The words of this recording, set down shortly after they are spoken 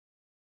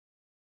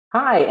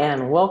Hi,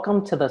 and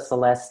welcome to the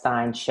Celeste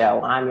Stein Show.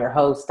 I'm your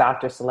host,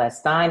 Dr. Celeste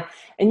Stein,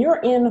 and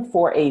you're in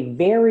for a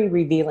very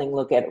revealing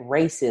look at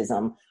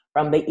racism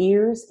from the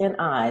ears and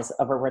eyes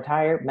of a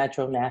retired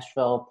Metro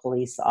Nashville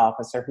police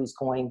officer who's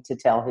going to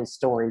tell his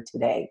story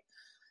today.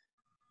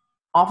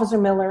 Officer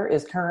Miller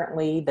is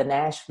currently the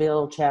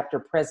Nashville chapter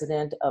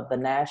president of the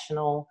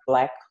National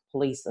Black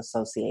Police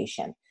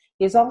Association.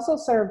 He has also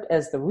served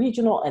as the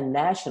regional and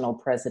national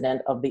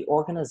president of the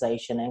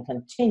organization and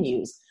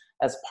continues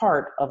as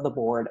part of the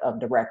board of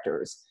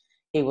directors.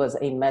 He was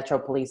a Metro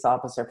police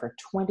officer for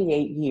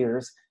 28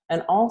 years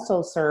and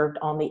also served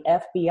on the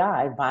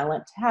FBI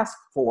Violent Task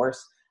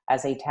Force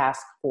as a task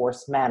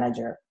force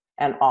manager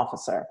and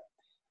officer.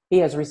 He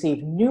has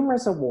received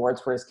numerous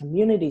awards for his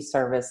community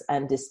service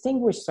and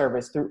distinguished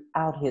service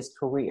throughout his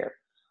career.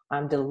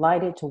 I'm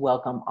delighted to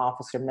welcome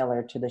Officer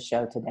Miller to the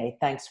show today.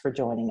 Thanks for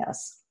joining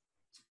us.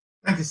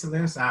 Thank you,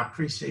 Celeste. I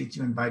appreciate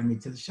you inviting me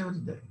to the show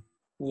today.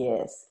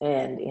 Yes,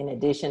 and in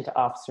addition to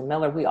Officer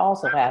Miller, we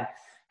also have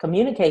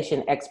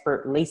communication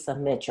expert Lisa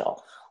Mitchell.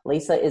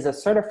 Lisa is a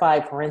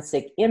certified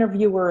forensic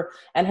interviewer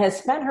and has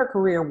spent her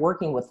career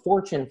working with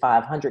Fortune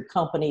 500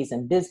 companies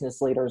and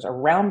business leaders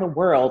around the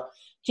world,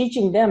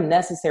 teaching them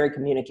necessary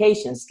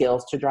communication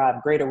skills to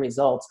drive greater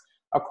results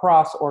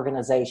across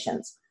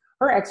organizations.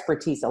 Her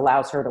expertise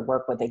allows her to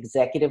work with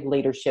executive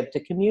leadership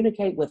to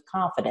communicate with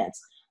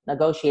confidence,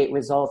 negotiate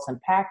results,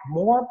 and pack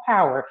more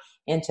power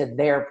into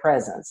their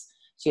presence.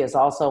 She has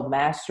also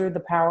mastered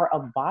the power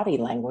of body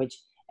language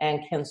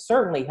and can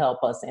certainly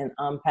help us in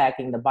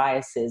unpacking the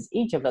biases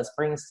each of us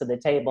brings to the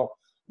table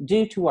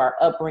due to our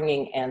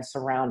upbringing and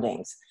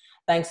surroundings.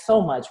 Thanks so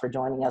much for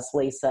joining us,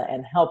 Lisa,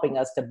 and helping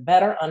us to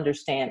better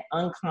understand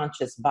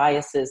unconscious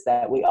biases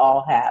that we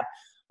all have.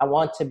 I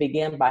want to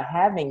begin by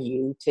having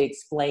you to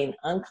explain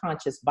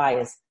unconscious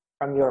bias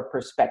from your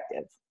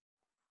perspective.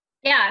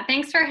 Yeah,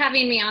 thanks for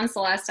having me on,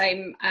 Celeste.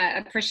 I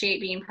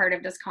appreciate being part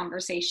of this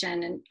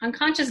conversation. And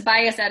unconscious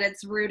bias at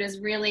its root is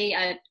really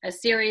a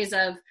series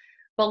of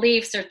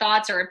beliefs or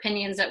thoughts or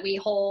opinions that we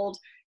hold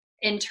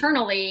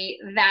internally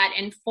that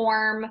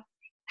inform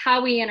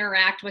how we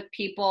interact with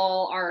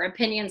people, our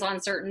opinions on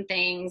certain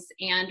things,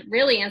 and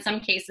really in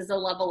some cases a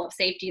level of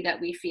safety that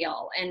we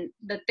feel. And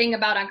the thing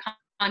about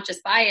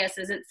unconscious bias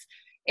is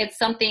it's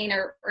something,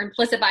 or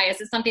implicit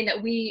bias is something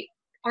that we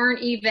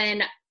aren't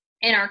even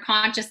in our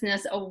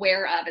consciousness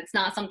aware of. It's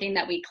not something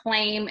that we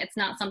claim. It's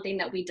not something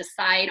that we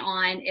decide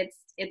on.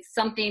 It's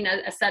something,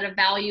 a set of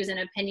values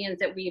and opinions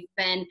that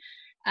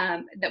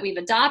we've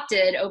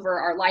adopted over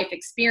our life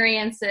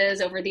experiences,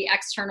 over the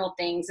external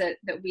things that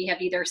we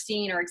have either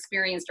seen or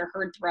experienced or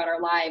heard throughout our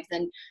lives.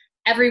 And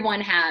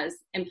everyone has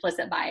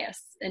implicit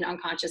bias and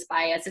unconscious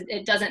bias.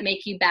 It doesn't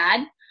make you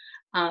bad.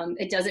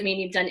 It doesn't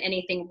mean you've done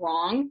anything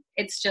wrong.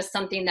 It's just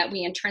something that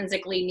we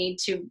intrinsically need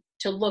to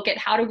look at.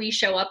 How do we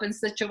show up in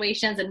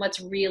situations and what's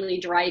really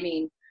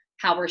driving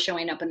how we're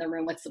showing up in the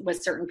room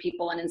with certain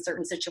people and in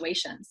certain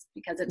situations,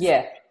 because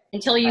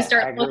until you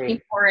start looking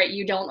for it,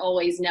 you don't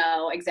always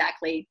know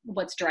exactly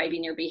what's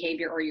driving your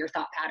behavior or your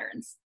thought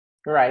patterns.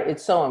 Right.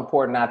 It's so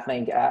important. I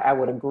think I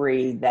would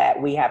agree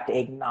that we have to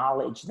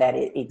acknowledge that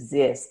it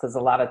exists, because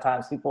a lot of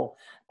times people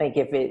think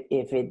if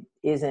it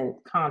isn't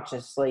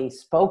consciously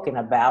spoken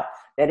about,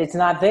 that it's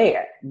not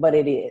there, but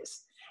it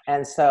is.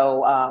 And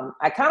so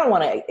I kind of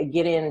want to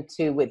get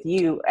into with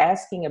you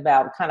asking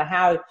about kind of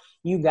how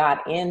you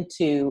got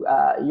into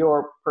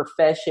your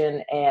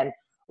profession, and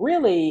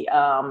really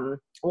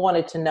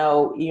wanted to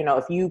know,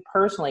 if you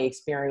personally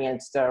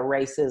experienced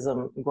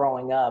racism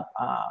growing up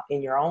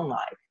in your own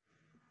life.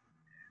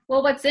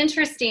 Well, what's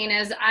interesting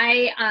is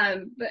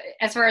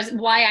as far as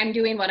why I'm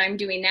doing what I'm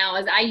doing now,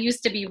 is I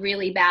used to be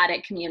really bad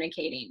at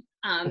communicating.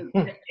 And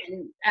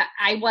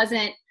I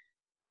wasn't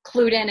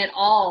clued in at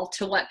all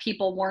to what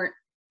people weren't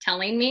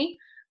telling me.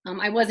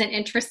 I wasn't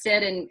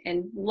interested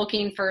in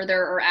looking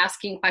further or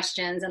asking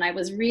questions. And I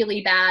was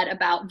really bad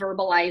about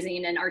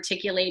verbalizing and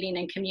articulating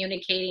and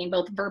communicating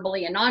both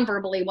verbally and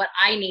non-verbally what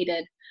I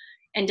needed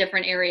in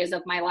different areas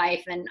of my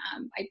life. And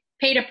I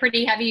paid a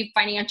pretty heavy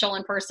financial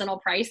and personal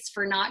price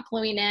for not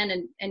cluing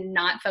in and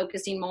not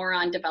focusing more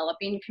on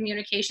developing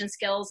communication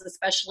skills,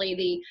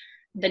 especially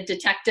the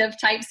detective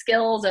type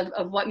skills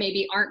of what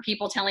maybe aren't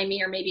people telling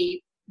me, or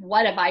maybe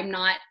what am I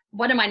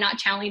not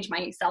challenging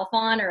myself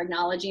on or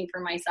acknowledging for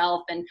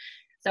myself. And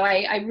so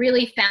I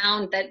really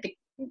found that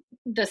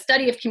the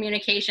study of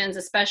communications,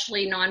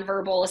 especially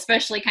nonverbal,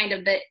 especially kind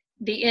of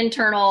the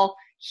internal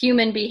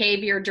human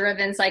behavior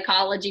driven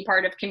psychology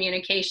part of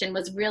communication,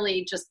 was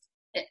really just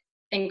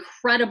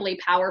incredibly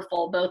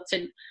powerful, both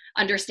to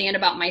understand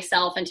about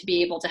myself and to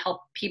be able to help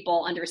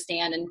people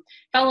understand, and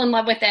fell in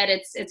love with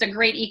it. It's a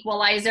great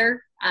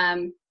equalizer.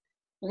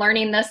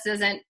 Learning this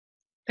isn't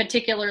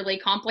particularly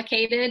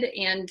complicated,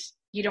 and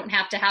you don't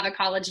have to have a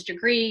college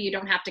degree. You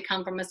don't have to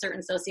come from a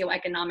certain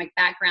socioeconomic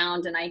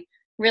background. And I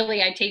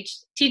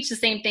teach the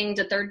same thing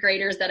to third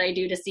graders that I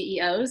do to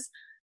CEOs.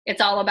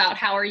 it's all about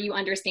how are you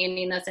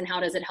understanding this and how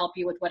does it help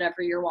you with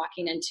whatever you're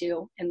walking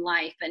into in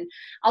life. And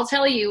I'll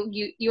tell you,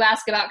 you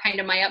ask about kind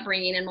of my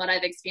upbringing and what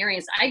I've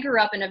experienced. I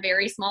grew up in a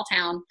very small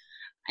town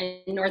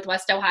in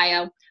Northwest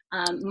Ohio.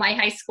 My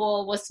high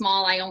school was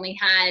small. I only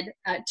had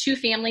 2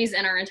 families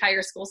in our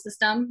entire school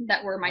system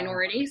that were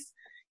minorities.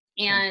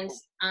 And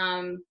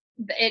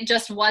it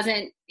just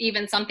wasn't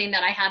even something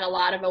that I had a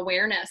lot of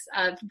awareness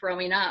of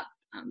growing up.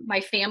 My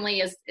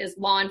family is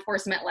law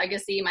enforcement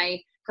legacy. My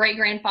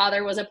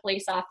great-grandfather was a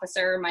police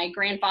officer. My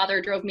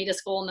grandfather drove me to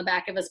school in the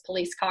back of his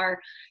police car.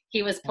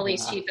 He was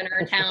police chief in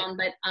our town.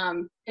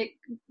 But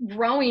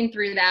growing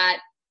through that,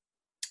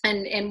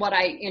 and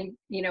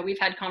we've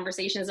had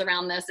conversations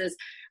around this, is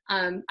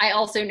I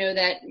also know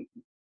that,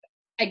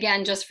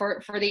 again, just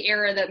for the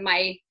era that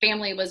my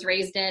family was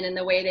raised in and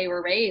the way they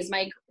were raised,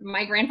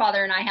 my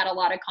grandfather and I had a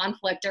lot of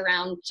conflict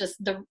around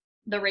just the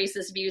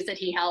racist views that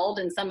he held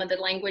and some of the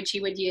language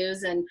he would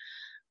use. And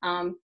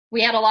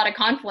we had a lot of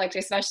conflict,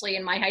 especially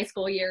in my high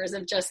school years,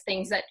 of just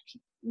things that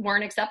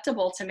weren't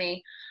acceptable to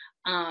me.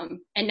 And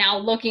now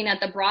looking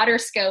at the broader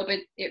scope,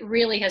 it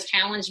really has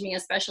challenged me,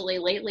 especially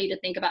lately, to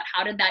think about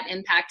how did that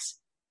impact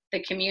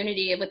the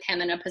community with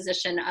him in a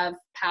position of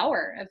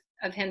power,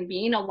 of him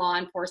being a law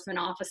enforcement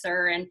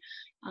officer, and,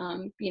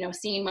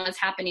 seeing what's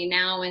happening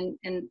now and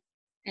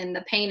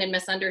the pain and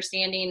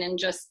misunderstanding and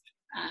just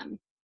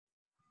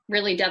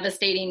really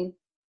devastating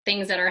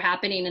things that are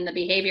happening in the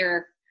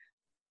behavior.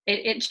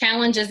 It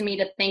challenges me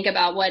to think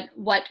about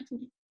what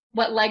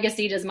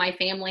legacy does my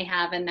family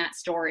have in that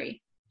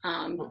story,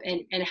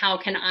 and how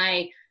can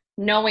I,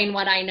 knowing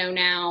what I know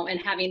now and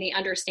having the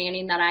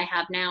understanding that I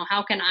have now,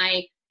 how can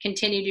I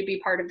continue to be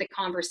part of the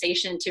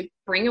conversation to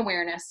bring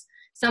awareness?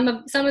 Some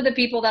of the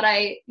people that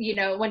I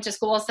went to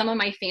school with, some of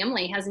my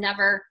family has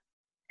never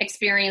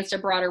experienced a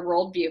broader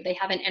worldview. They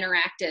haven't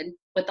interacted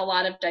with a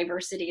lot of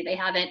diversity. They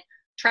haven't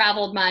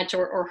traveled much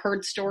or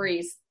heard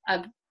stories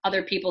of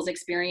other people's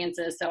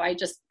experiences. So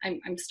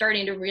I'm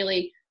starting to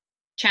really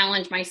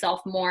challenge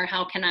myself more.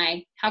 How can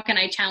I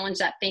challenge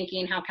that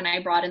thinking? How can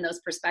I broaden those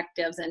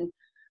perspectives? And,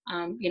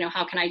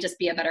 how can I just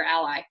be a better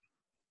ally?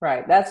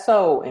 Right. That's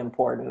so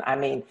important. I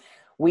mean,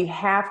 we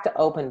have to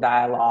open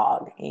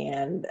dialogue,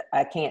 and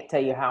I can't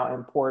tell you how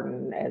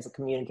important, as a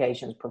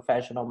communications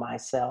professional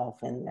myself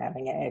and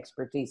having an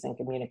expertise in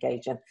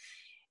communication,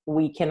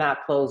 we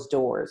cannot close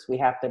doors. We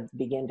have to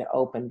begin to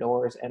open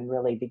doors and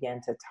really begin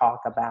to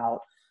talk about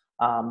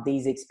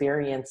these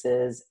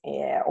experiences,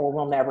 or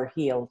we'll never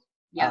heal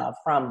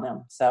from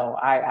them. So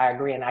I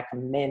agree, and I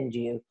commend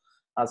you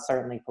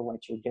certainly for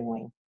what you're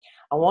doing.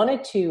 I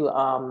wanted to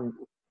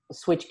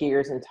switch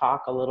gears and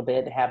talk a little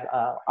bit, have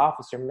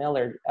Officer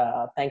Miller,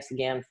 thanks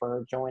again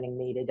for joining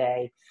me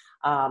today.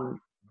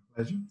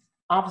 Pleasure.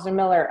 Officer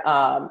Miller,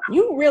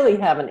 you really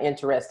have an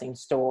interesting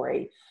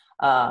story.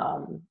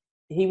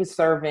 He was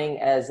serving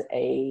as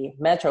a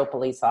Metro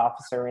police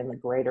officer in the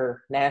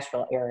greater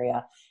Nashville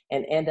area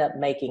and ended up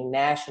making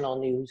national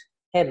news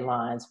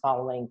headlines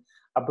following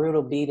a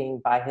brutal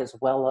beating by his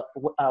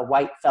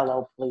white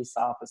fellow police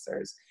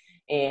officers.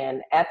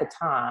 And at the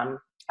time,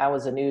 I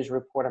was a news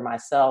reporter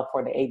myself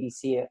for the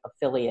ABC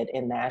affiliate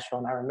in Nashville.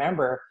 And I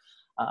remember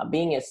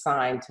being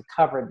assigned to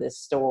cover this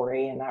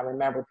story. And I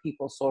remember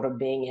people sort of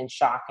being in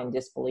shock and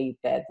disbelief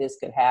that this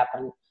could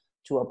happen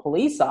to a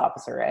police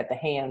officer at the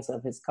hands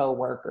of his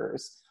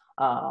coworkers.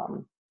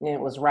 And it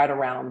was right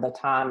around the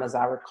time, as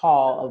I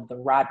recall, of the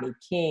Rodney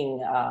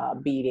King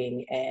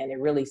beating. And it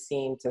really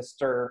seemed to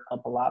stir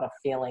up a lot of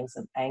feelings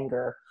of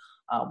anger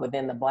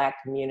within the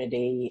Black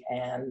community.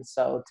 And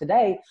so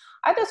today,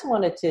 I just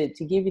wanted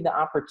to give you the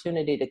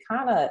opportunity to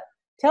kind of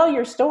tell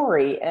your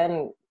story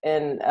and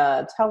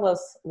tell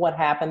us what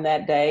happened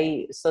that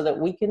day, so that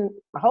we can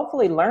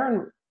hopefully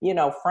learn,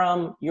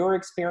 from your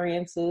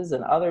experiences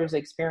and others'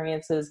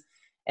 experiences,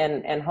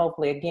 and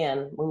hopefully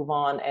again move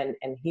on and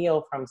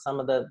heal from some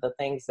of the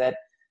things that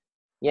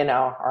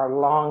are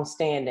long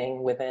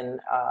standing within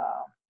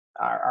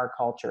our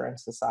culture and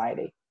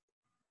society.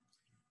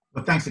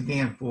 Well, thanks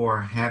again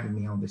for having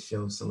me on the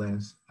show,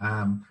 Celeste.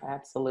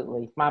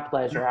 Absolutely. My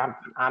pleasure.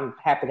 I'm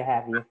happy to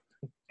have you.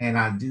 And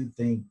I do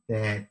think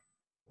that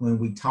when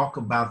we talk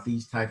about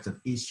these types of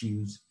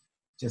issues,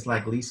 just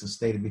like Lisa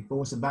stated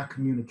before, it's about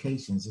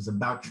communications. It's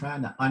about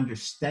trying to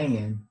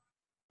understand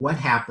what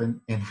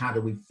happened and how do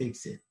we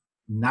fix it,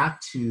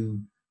 not to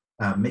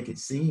make it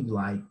seem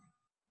like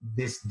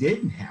this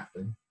didn't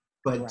happen,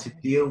 but to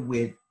deal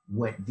with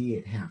what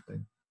did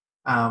happen.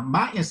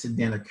 My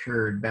incident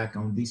occurred back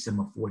on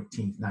December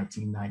 14th,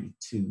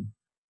 1992,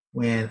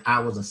 when I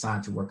was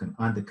assigned to work an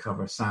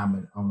undercover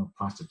assignment on a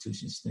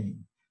prostitution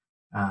sting.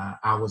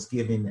 I was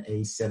given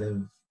a set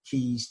of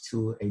keys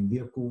to a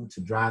vehicle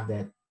to drive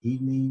that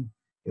evening.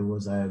 It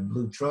was a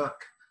blue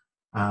truck.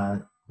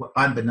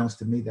 Unbeknownst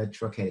to me, that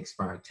truck had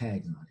expired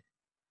tags on it.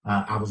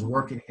 I was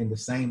working in the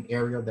same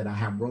area that I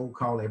have roll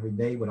call every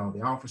day with all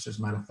the officers.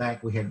 Matter of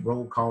fact, we had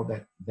roll call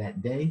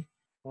that day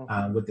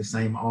with the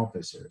same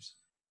officers.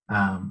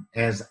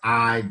 As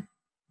I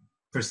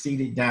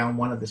proceeded down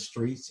one of the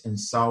streets and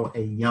saw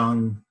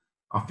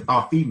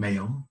a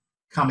female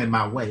coming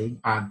my way.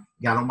 I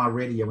got on my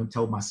radio and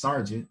told my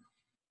sergeant,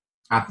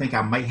 I think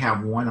I may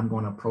have one. I'm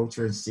going to approach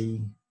her and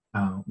see,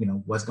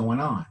 what's going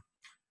on.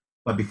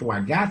 But before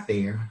I got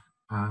there,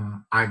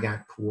 I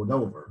got pulled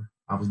over.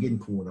 I was getting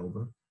pulled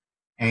over,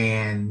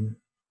 and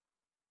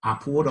I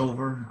pulled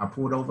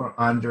over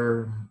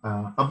under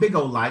a big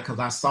old light because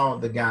I saw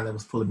the guy that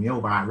was pulling me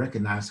over. I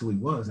recognized who he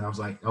was. And I was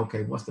like,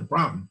 okay, what's the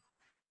problem?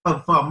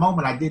 But for a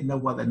moment, I didn't know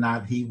whether or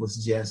not he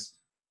was just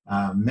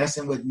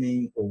messing with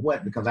me or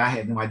what, because I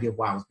had no idea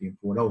why I was being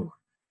pulled over.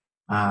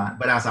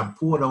 But as I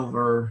pulled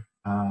over,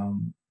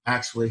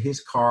 actually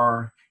his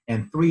car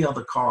and 3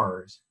 other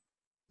cars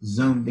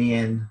zoomed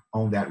in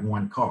on that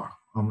one car,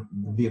 on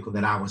the vehicle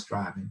that I was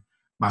driving.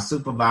 My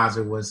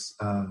supervisor was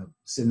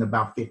sitting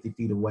about 50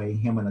 feet away.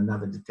 Him and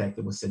another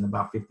detective was sitting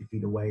about 50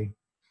 feet away.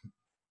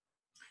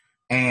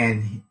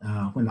 And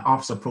when the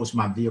officer approached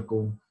my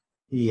vehicle,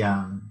 he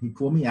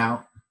pulled me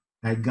out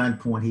at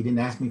gunpoint. He didn't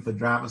ask me for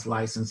driver's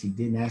license. He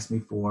didn't ask me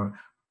for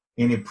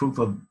any proof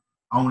of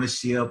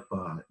ownership,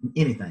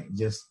 anything.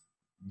 Just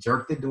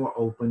jerked the door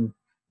open,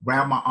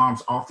 grabbed my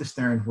arms off the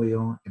steering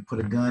wheel, and put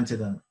a gun to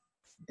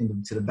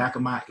the back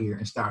of my ear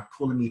and started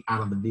pulling me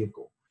out of the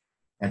vehicle.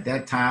 At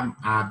that time,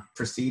 I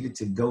proceeded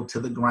to go to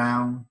the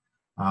ground.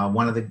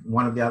 One of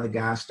the other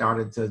guys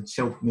started to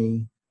choke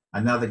me.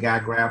 Another guy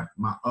grabbed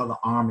my other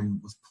arm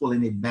and was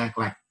pulling it back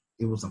like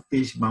it was a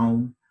fish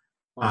bone.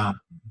 I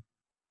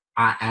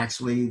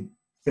actually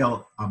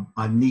felt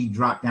a knee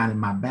drop down in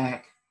my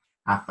back.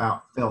 I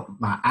felt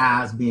my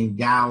eyes being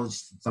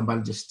gouged.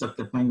 Somebody just stuck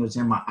their fingers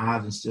in my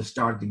eyes and just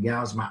started to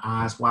gouge my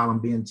eyes while I'm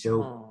being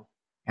choked.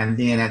 And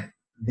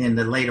then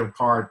the later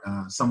part,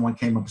 someone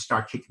came up and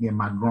started kicking me in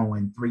my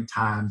groin 3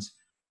 times,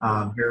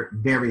 very,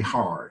 very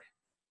hard.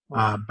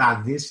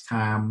 By this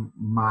time,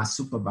 my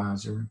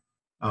supervisor,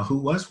 who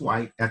was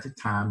white at the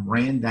time,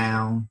 ran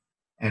down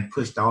and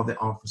pushed all the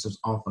officers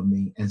off of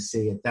me and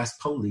said, "That's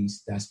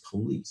police, that's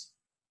police."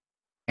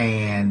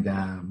 And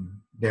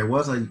there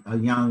was a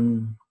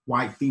young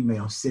white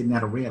female sitting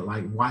at a red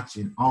light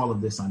watching all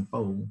of this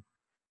unfold.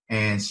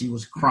 And she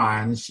was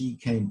crying, and she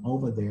came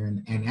over there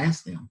and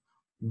asked them,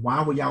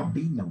 "Why were y'all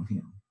beating on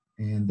him?"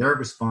 And their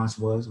response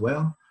was,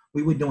 "Well,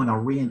 we were doing a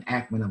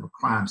reenactment of a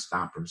Crime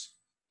Stoppers,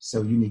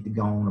 so you need to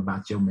go on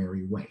about your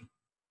merry way."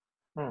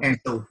 And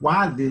so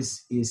why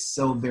this is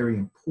so very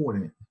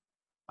important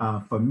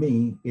for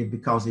me is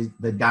because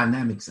the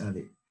dynamics of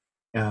it.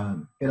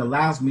 It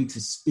allows me to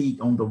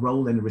speak on the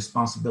role and the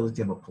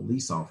responsibility of a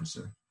police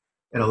officer.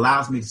 It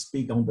allows me to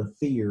speak on the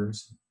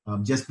fears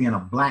of just being a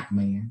Black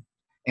man.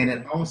 And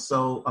it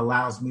also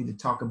allows me to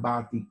talk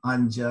about the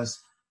unjust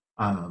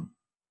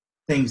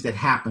things that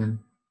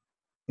happen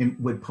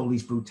with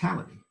police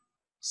brutality.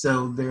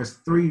 So there's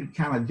 3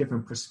 kind of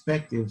different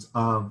perspectives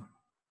of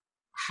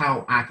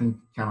how I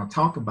can kind of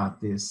talk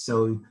about this.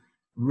 So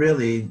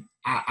really,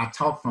 I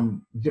talk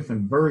from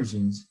different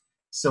versions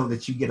so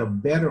that you get a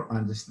better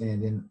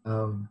understanding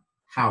of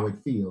how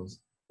it feels,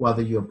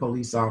 whether you're a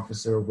police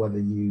officer, whether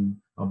you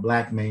a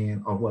Black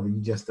man, or whether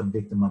you're just a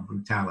victim of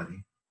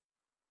brutality.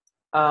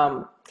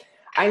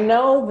 I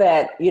know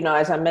that,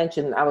 as I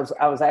mentioned, I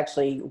was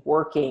actually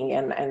working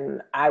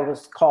and I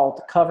was called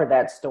to cover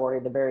that story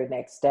the very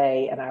next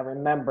day. And I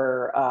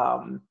remember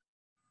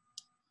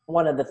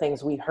one of the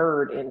things we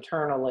heard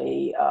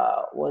internally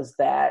was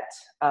that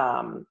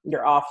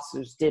your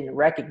officers didn't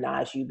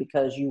recognize you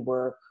because you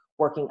were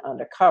working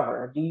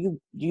undercover. Do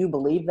you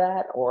believe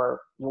that,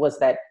 or was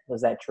that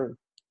true?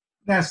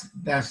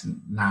 That's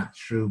not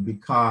true,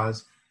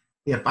 because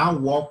if I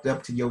walked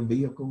up to your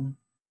vehicle,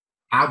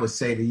 I would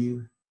say to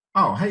you,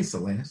 "Oh, hey,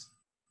 Celeste,"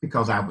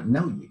 because I would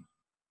know you.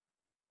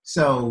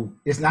 So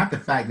it's not the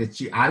fact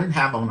that I didn't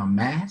have on a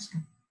mask.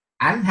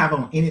 I didn't have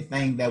on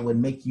anything that would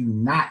make you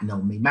not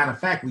know me. Matter of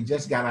fact, we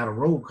just got out of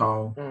roll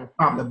call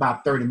probably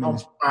about 30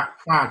 minutes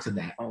prior to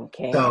that.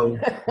 Okay. So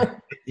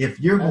if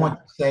you're going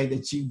to say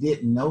that you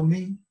didn't know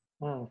me,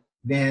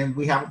 then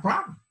we have a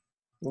problem.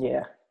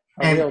 Yeah,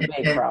 real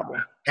big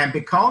problem. And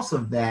because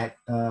of that,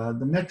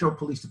 the Metro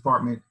Police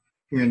Department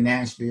here in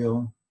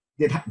Nashville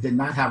did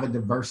not have a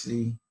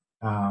diversity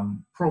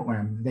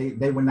program.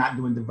 They were not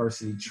doing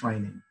diversity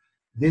training.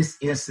 This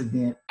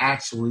incident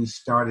actually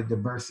started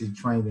diversity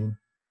training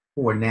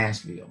for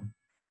Nashville.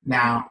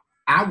 Now,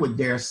 I would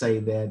dare say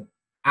that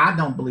I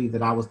don't believe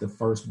that I was the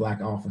first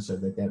Black officer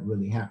that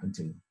really happened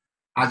to.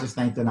 I just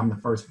think that I'm the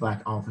first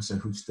Black officer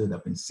who stood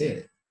up and said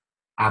it.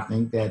 I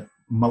think that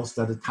most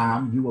of the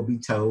time you will be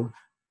told,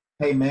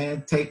 "Hey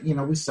man,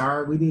 we're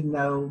sorry, we didn't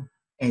know."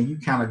 And you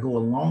kind of go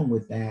along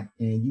with that,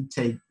 and you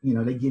take,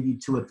 they give you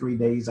 2 or 3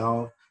 days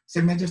off. Say,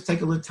 "Man, just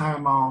take a little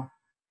time off,"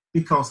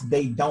 because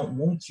they don't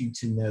want you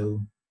to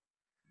know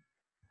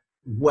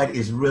what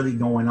is really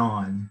going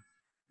on,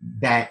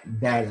 that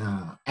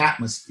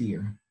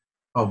atmosphere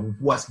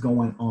of what's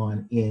going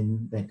on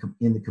in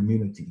the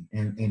community,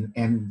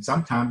 and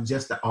sometimes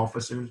just the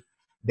officers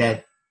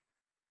that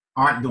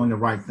aren't doing the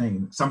right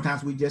thing.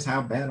 Sometimes we just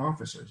have bad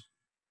officers,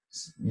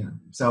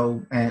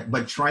 So,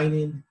 but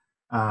training,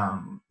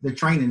 the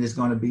training is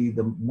going to be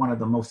one of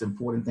the most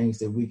important things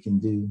that we can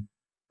do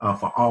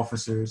for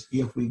officers,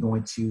 if we're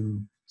going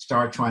to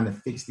start trying to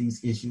fix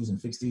these issues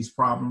and fix these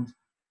problems,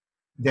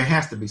 there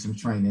has to be some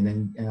training.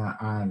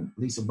 And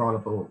Lisa brought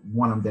up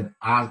one of them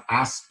that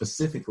I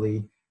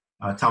specifically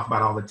talk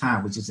about all the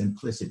time, which is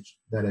implicit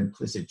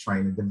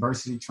training,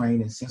 diversity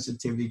training,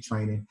 sensitivity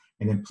training,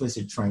 and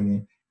implicit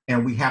training.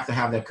 And we have to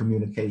have that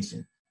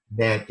communication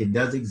that it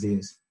does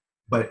exist,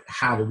 but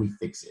how do we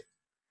fix it?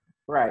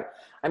 Right.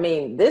 I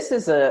mean, this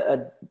is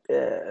a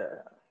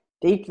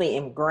deeply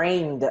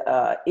ingrained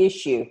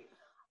issue,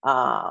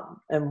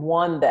 and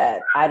one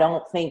that I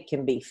don't think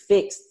can be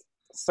fixed,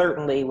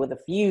 certainly with a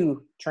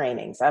few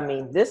trainings. I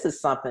mean, this is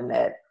something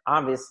that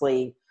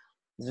obviously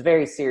is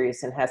very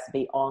serious and has to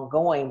be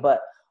ongoing.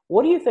 But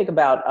what do you think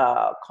about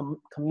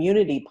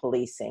community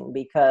policing?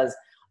 Because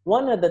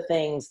one of the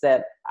things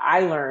that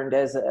I learned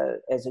as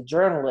a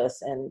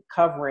journalist and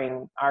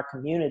covering our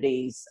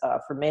communities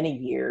for many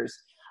years,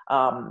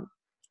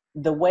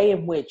 the way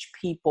in which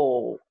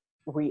people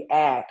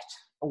react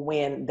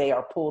when they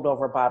are pulled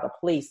over by the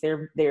police,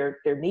 there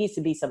needs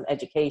to be some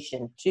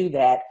education to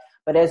that.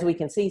 But as we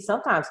can see,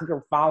 sometimes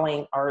people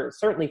are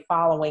certainly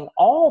following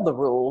all the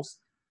rules,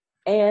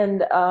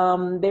 and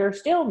they're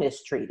still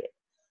mistreated.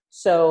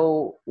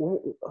 So,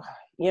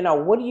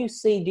 what do you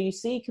see? Do you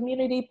see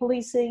community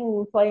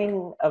policing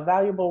playing a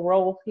valuable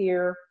role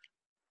here?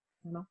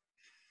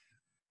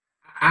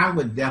 I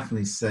would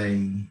definitely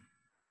say,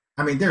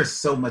 I mean, there's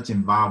so much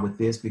involved with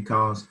this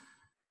because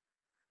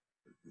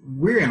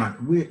we're in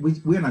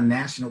a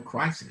national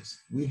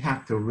crisis. We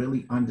have to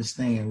really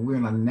understand we're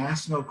in a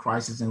national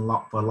crisis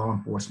for law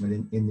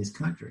enforcement in this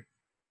country.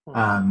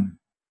 And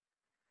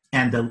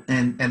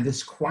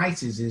this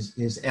crisis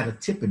is at a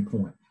tipping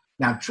point.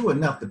 Now, true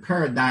enough, the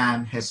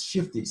paradigm has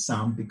shifted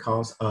some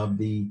because of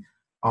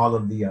all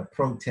of the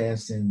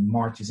protests and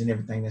marches and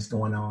everything that's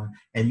going on.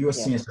 And you're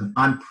seeing some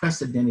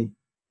unprecedented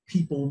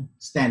people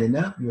standing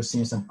up. You're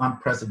seeing some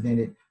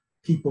unprecedented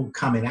people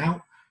coming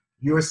out.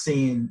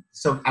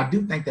 So I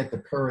do think that the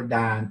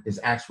paradigm is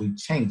actually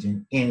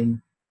changing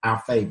in our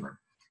favor.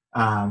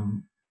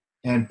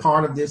 And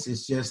part of this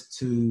is just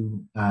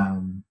to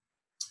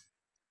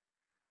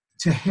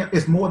help.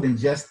 It's more than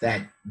just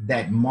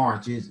that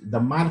march. Is the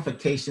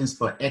modifications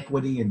for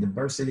equity and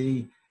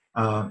diversity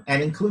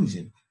and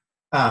inclusion.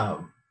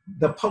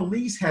 The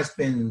police has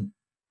been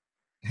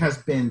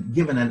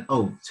given an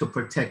oath to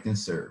protect and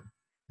serve.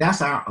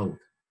 That's our oath.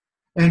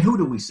 And who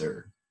do we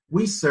serve?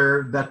 We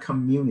serve the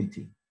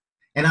community.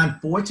 And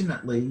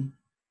unfortunately,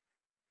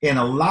 in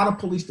a lot of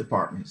police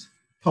departments,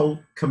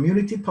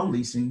 community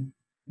policing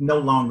no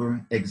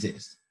longer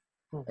exists,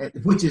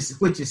 which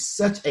is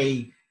such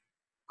a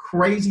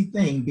crazy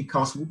thing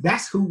because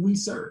that's who we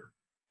serve.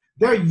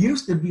 There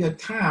used to be a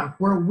time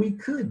where we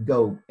could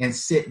go and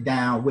sit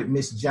down with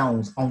Miss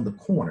Jones on the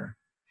corner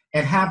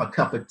and have a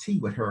cup of tea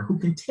with her, who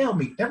can tell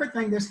me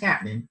everything that's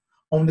happening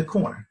on the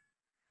corner,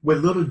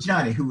 with little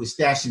Johnny, who is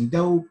stashing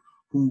dope,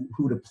 who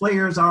the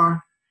players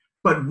are.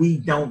 But we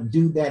don't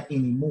do that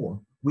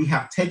anymore. We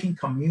have taken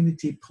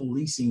community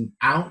policing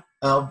out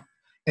of,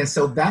 and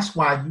so that's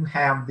why you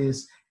have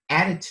this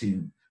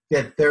attitude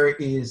that there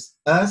is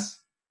us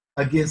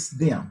against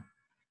them.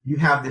 You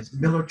have this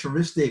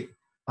militaristic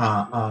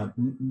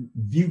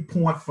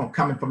viewpoint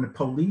coming from the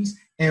police,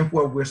 and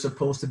where we're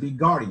supposed to be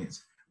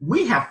guardians.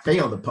 We have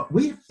failed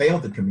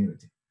the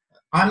community.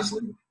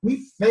 Honestly,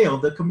 we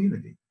failed the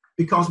community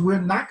because we're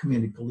not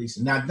community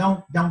policing. Now,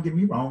 don't get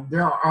me wrong.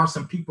 There are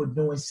some people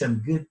doing some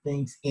good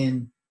things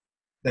in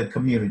the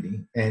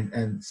community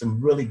and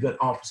some really good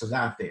officers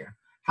out there.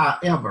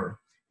 However,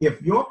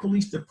 if your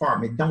police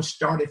department don't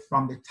start it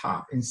from the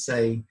top and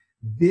say,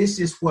 this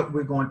is what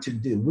we're going to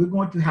do. We're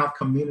going to have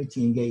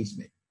community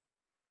engagement.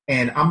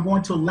 And I'm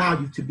going to allow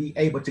you to be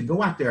able to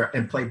go out there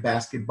and play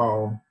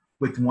basketball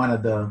with one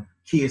of the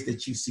kids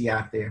that you see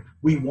out there.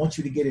 We want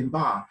you to get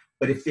involved.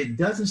 But if it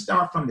doesn't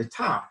start from the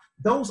top,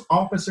 those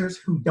officers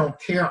who don't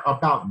care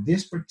about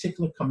this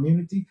particular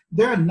community,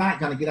 they're not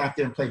going to get out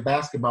there and play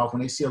basketball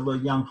when they see a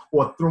little young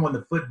or throwing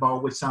the football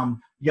with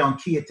some young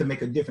kid to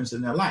make a difference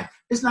in their life.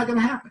 It's not going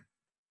to happen.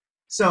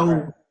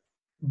 So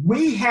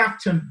we have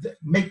to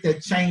make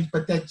that change,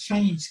 but that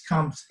change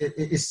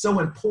is so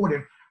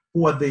important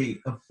for the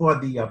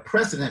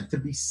precedent to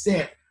be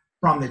set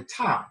from the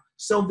top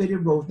so that it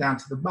rolls down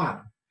to the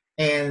bottom.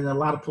 And a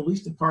lot of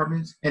police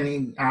departments,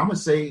 and I'm going to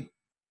say,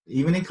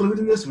 even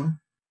including this one,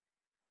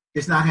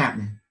 it's not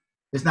happening.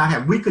 It's not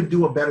happening. We could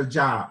do a better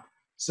job.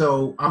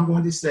 So I'm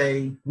going to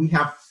say we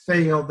have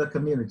failed the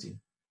community.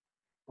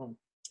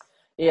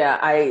 Yeah,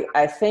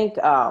 I think,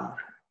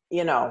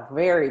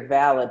 very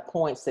valid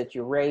points that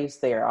you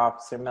raised there,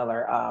 Officer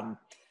Miller.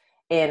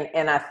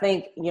 And I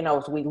think,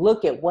 as we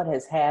look at what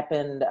has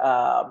happened,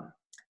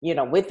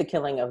 with the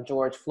killing of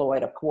George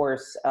Floyd, of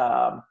course,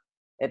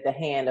 at the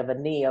hand of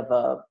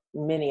a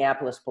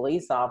Minneapolis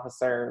police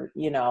officer,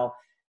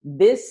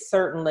 this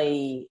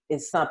certainly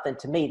is something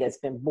to me that's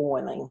been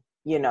boiling,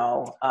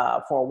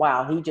 for a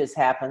while. He just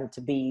happened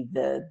to be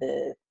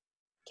the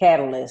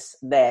catalyst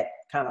that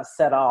kind of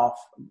set off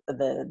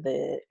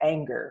the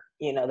anger,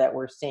 that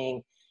we're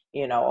seeing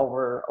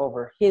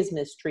over his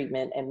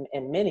mistreatment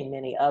and many,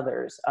 many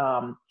others.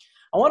 I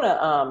want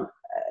to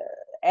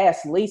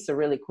ask Lisa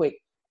really quick,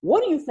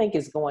 what do you think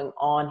is going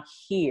on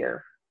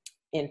here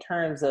in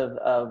terms of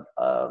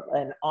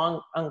an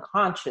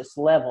unconscious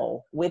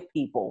level with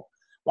people?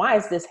 Why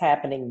is this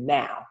happening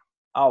now,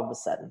 all of a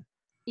sudden?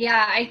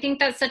 Yeah, I think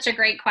that's such a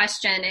great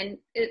question. And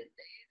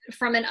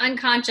from an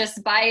unconscious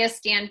bias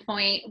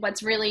standpoint,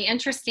 what's really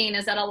interesting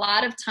is that a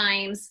lot of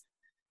times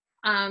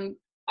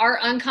our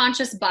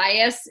unconscious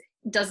bias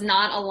does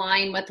not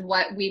align with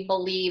what we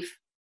believe,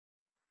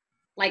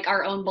 like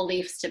our own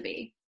beliefs to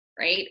be,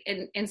 right?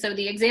 And so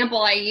the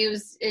example I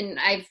use, and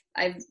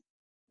I've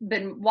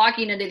been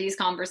walking into these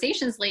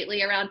conversations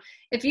lately around,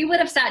 if you would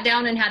have sat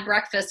down and had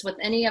breakfast with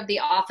any of the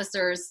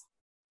officers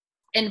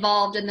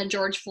involved in the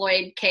George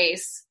Floyd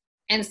case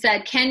and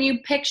said, can you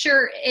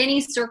picture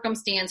any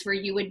circumstance where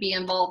you would be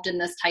involved in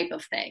this type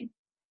of thing,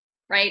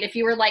 right? If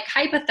you were like,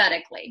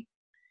 hypothetically,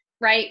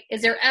 right?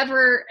 Is there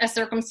ever a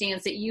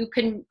circumstance that you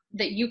could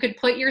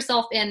put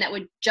yourself in that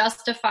would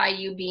justify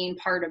you being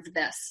part of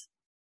this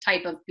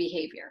type of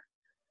behavior?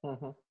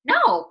 Mm-hmm.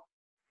 No,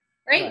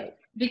 right?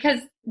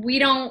 Because we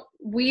don't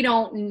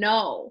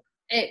know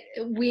it.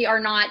 We are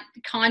not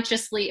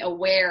consciously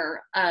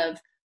aware of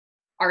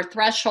our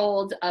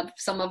thresholds, of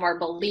some of our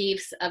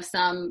beliefs, of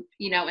some,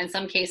 in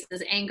some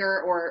cases,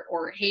 anger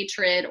or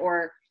hatred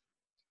or,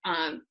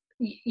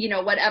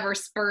 whatever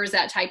spurs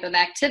that type of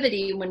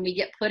activity when we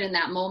get put in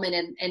that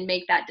moment and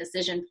make that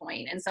decision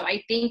point. And so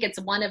I think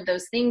it's one of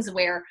those things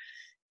where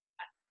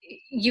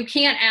you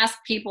can't ask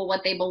people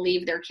what they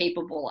believe they're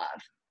capable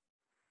of,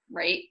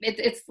 right?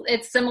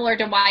 It's similar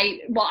to why,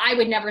 I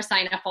would never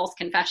sign a false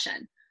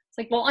confession. It's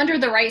like, well, under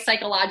the right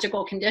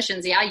psychological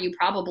conditions, yeah, you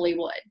probably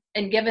would.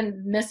 And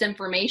given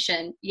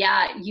misinformation,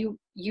 yeah,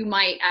 you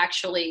might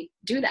actually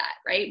do that,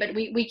 right? But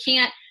we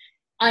can't,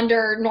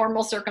 under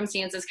normal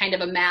circumstances, kind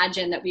of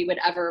imagine that we would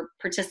ever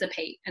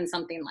participate in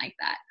something like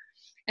that.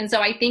 And so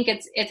I think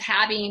it's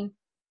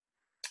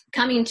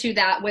coming to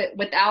that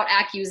without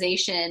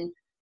accusation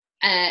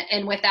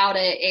and without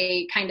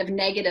a kind of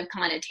negative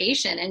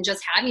connotation, and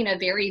just having a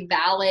very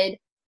valid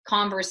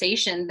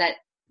conversation that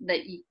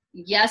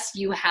yes,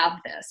 you have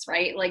this,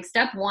 right? Like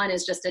step one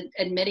is just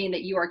admitting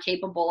that you are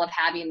capable of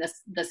having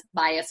this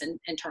bias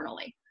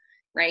internally,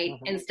 right?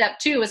 Mm-hmm. And step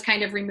two is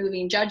kind of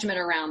removing judgment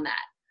around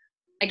that.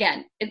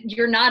 Again,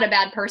 you're not a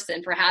bad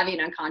person for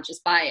having unconscious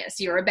bias.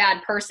 You're a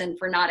bad person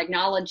for not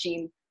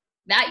acknowledging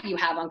that you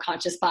have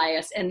unconscious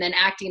bias and then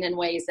acting in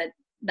ways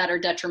that are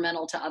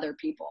detrimental to other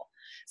people.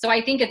 So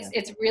I think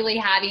it's really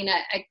having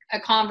a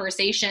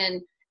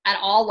conversation at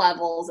all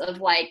levels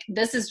of like,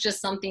 this is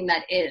just something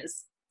that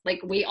is.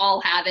 Like, we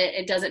all have it.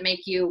 It doesn't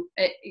make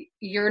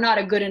you're not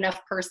a good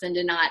enough person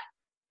to not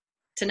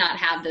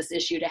have this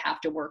issue to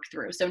have to work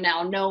through. So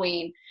now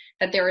knowing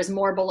that there is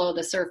more below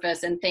the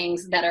surface and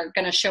things that are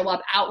going to show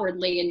up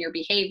outwardly in your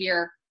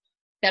behavior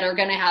that are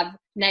going to have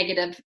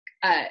negative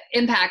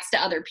impacts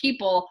to other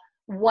people,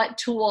 what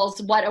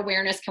tools, what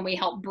awareness can we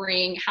help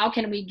bring? How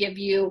can we give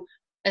you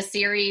a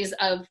series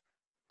of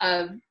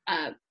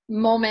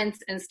moments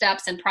and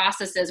steps and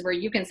processes where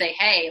you can say,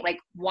 hey, like,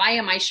 why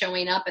am I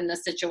showing up in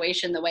this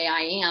situation the way I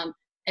am?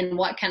 And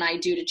what can I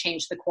do to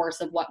change the course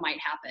of what might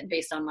happen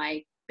based on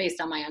my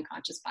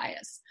unconscious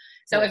bias?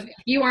 So if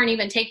you aren't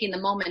even taking the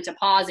moment to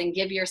pause and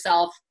give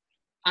yourself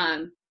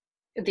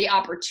the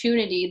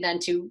opportunity then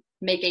to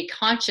make a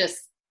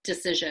conscious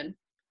decision,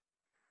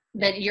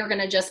 that you're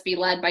going to just be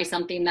led by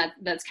something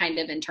that's kind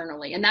of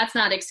internally. And that's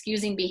not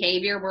excusing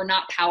behavior. We're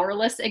not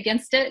powerless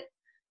against it.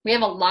 We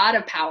have a lot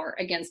of power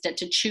against it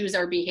to choose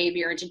our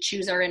behavior and to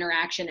choose our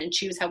interaction and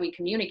choose how we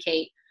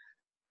communicate.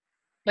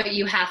 But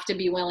you have to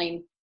be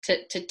willing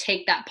to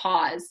take that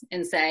pause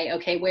and say,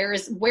 okay, where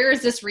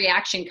is this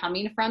reaction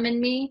coming from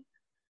in me?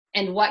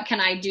 And what can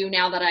I do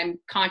now that I'm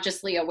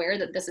consciously aware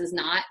that this is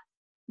not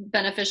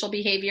beneficial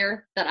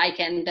behavior, that I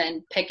can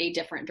then pick a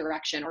different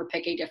direction or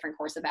pick a different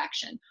course of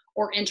action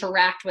or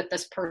interact with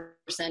this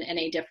person in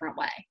a different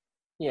way.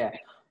 Yeah.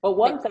 But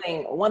one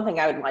thing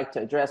I would like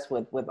to address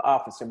with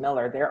Officer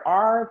Miller, there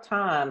are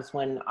times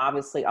when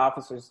obviously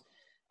officers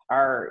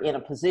are in a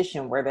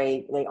position where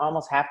they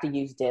almost have to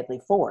use deadly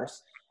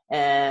force.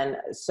 And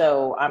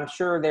so I'm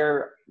sure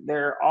there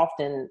are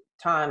often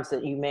times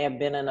that you may have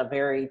been in a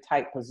very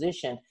tight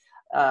position.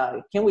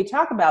 Can we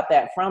talk about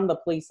that from the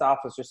police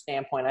officer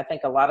standpoint? I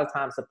think a lot of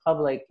times the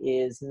public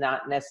is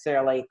not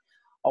necessarily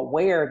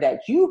aware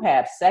that you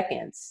have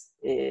seconds,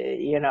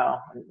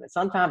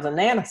 sometimes a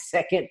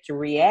nanosecond to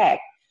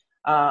react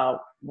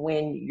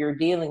when you're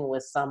dealing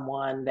with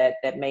someone that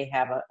may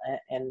have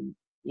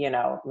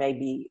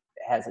maybe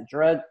has a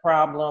drug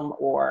problem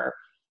or,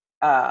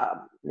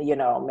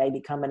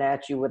 maybe coming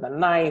at you with a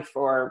knife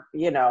or,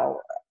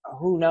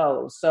 who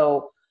knows?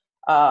 So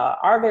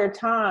are there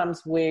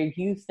times where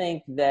you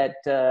think that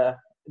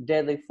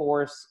deadly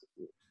force,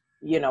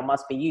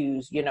 must be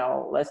used?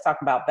 Let's talk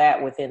about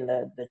that within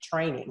the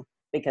training,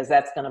 because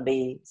that's going to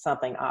be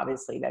something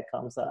obviously that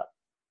comes up.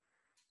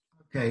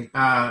 Okay,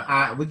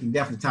 we can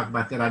definitely talk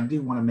about that. I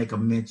do want to make a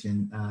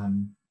mention.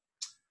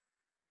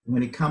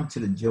 when it comes to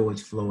the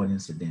George Floyd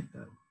incident,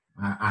 though,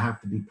 I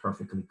have to be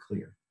perfectly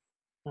clear.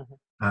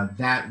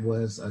 That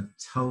was a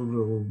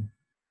total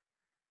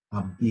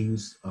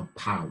abuse of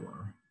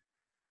power.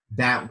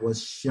 That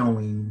was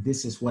showing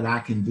this is what I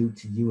can do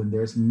to you, and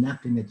there's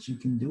nothing that you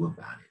can do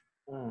about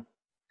it.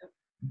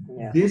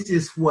 Yeah. This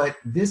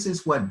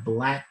is what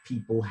Black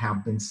people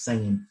have been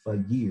saying for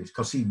years.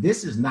 Because see,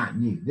 this is not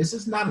new. This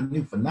is not a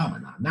new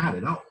phenomenon, not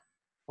at all.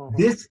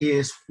 This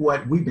is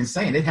what we've been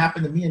saying. It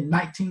happened to me in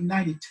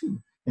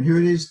 1992, and here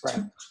it is,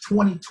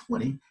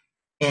 2020.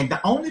 And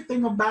the only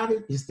thing about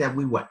it is that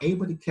we were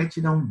able to catch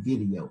it on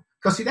video.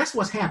 Because see, that's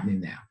what's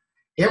happening now.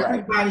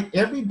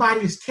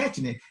 Everybody is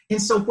catching it. And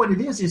so what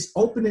it is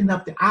opening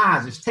up the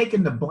eyes. It's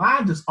taking the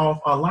blinders off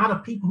a lot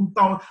of people who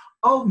thought,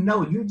 oh,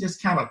 no, you're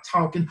just kind of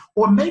talking.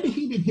 Or maybe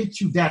he didn't hit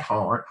you that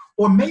hard.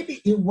 Or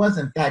maybe it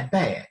wasn't that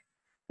bad.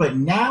 But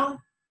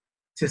now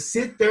to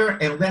sit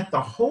there and let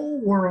the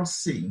whole world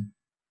see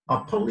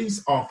a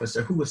police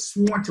officer who was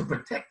sworn to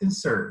protect and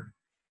serve,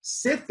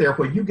 sit there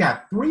where you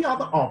got 3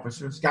 other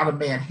officers, got a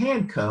man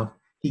handcuffed,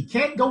 he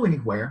can't go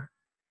anywhere,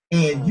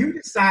 and you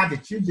decide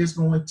that you're just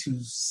going to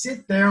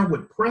sit there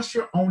with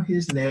pressure on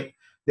his neck,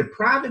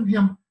 depriving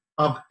him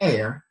of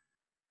air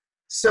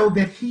so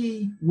that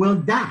he will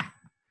die.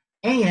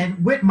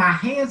 And with my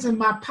hands in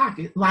my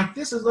pocket, like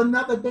this is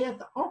another day at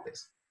the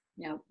office.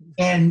 Yep.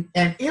 And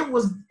it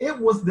was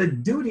the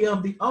duty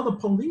of the other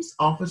police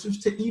officers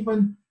to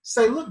even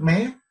say, look,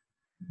 man,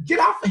 get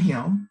off of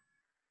him,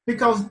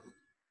 because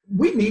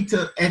we need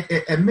to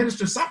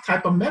administer some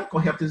type of medical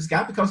help to this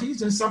guy because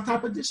he's in some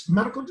type of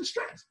medical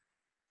distress.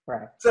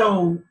 Right.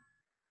 So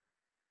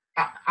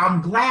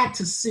I'm glad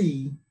to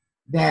see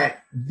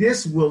that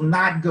this will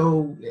not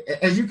go,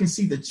 as you can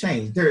see the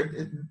change.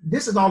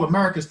 This is all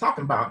America's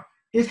talking about.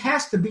 It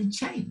has to be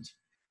changed.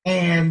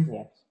 And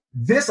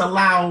this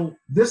allowed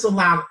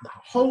the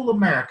whole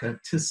America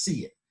to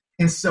see it.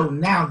 And so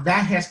now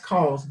that has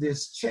caused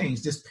this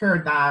change, this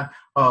paradigm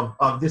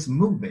of this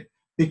movement,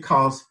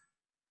 because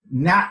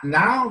now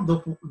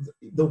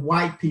the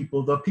white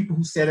people, the people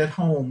who sat at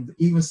home,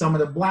 even some of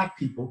the Black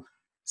people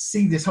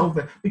see this whole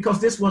thing,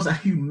 because this was a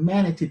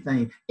humanity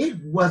thing.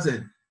 It was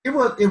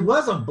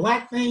a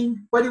Black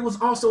thing, but it was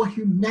also a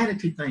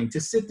humanity thing to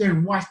sit there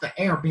and watch the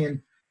air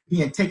being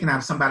taken out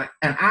of somebody.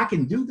 And I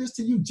can do this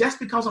to you just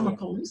because I'm a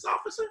police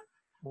officer?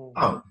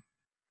 Oh,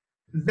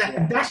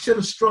 that should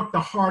have struck the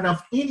heart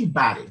of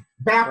anybody,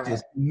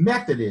 Baptist,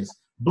 Methodist,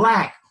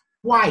 Black,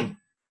 white,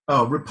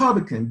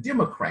 Republican,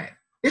 Democrat.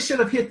 It should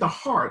have hit the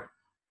heart,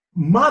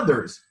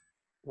 mothers,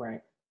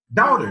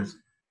 daughters,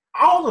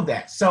 all of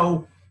that.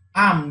 So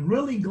I'm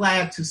really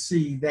glad to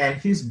see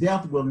that his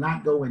death will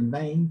not go in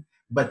vain,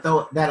 but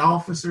that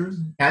officers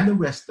and the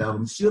rest of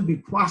them should be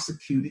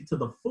prosecuted to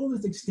the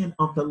fullest extent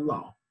of the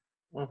law.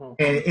 And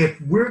if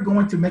we're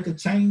going to make a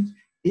change,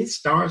 it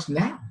starts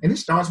now. And it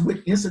starts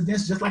with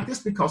incidents just like this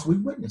because we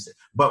witness it.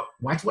 But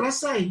watch what I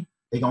say.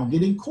 They're going to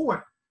get in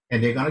court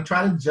and they're going to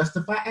try to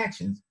justify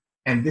actions.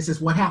 And this is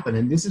what happened.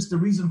 And this is the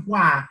reason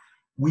why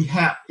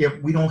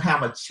if we don't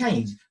have a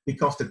change,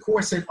 because the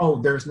court said,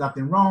 oh, there's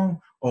nothing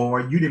wrong,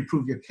 or you didn't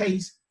prove your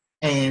case,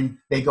 and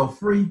they go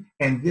free.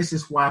 And this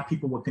is why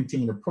people will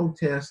continue to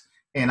protest.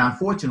 And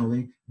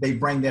unfortunately, they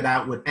bring that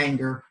out with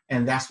anger.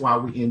 And that's why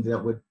we ended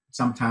up with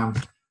sometimes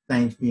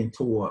things being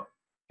tore up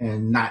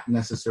and not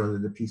necessarily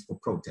the peaceful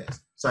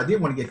protest. So I did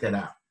want to get that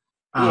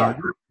out.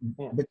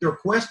 But your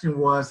question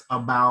was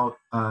about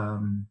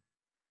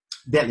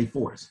deadly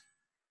force.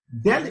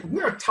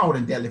 We are taught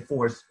in deadly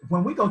force,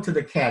 when we go to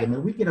the academy,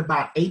 we get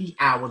about 80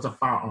 hours of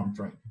firearm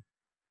training.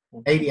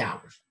 80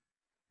 hours.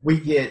 We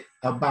get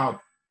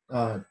about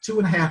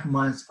 2.5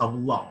 months of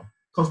law,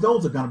 because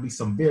those are going to be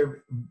some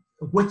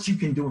what you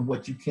can do and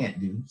what you can't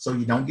do, so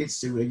you don't get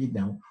sued or you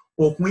don't,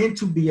 or when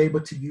to be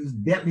able to use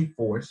deadly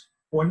force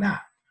or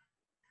not.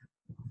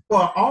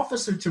 For an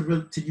officer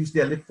to use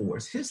deadly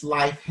force, his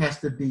life has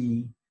to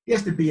be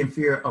in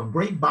fear of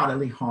great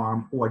bodily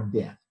harm or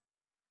death.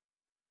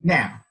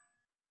 Now,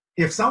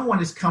 if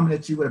someone is coming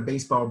at you with a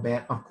baseball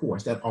bat, of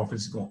course, that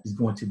officer is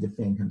going to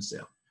defend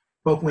himself.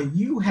 But when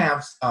you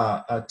have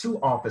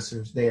 2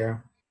 officers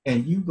there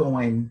and you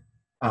going,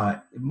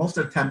 most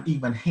of the time,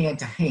 even hand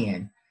to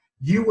hand,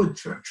 you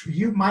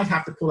might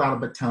have to pull out a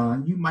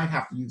baton. You might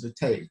have to use a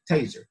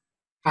taser.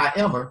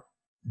 However,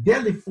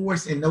 deadly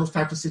force in those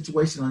types of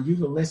situations,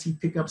 unusual, unless you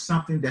pick up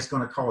something that's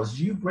going to cause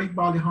you great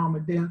bodily harm or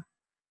death,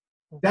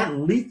 that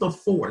lethal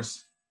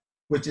force,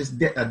 which is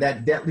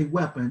that deadly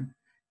weapon,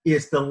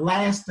 is the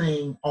last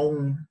thing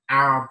on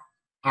our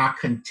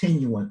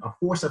continuum, a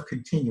force of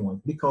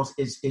continuum, because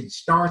it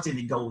starts and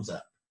it goes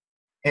up.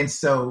 And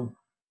so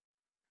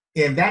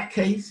in that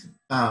case,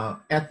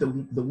 at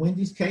the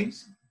Wendy's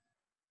case,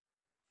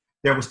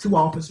 there was 2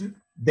 officers.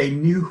 They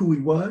knew who he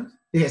was.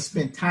 They had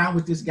spent time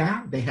with this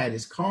guy. They had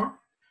his car.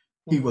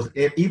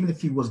 Even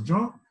if he was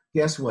drunk,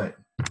 guess what?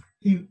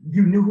 You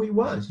knew who he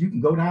was. You can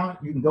go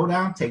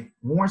down, take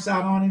warrants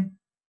out on him,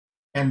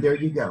 and there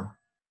you go.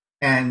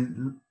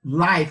 And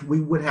life,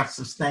 we would have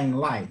sustained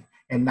life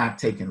and not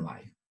taken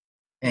life.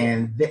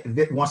 And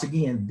once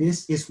again,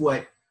 this is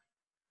what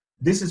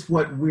this is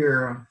what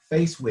we're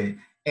faced with.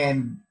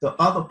 And the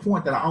other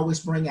point that I always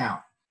bring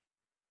out,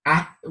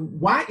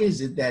 why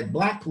is it that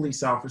Black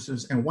police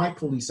officers and white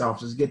police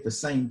officers get the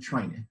same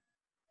training,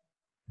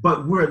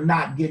 but we're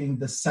not getting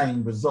the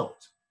same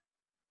result?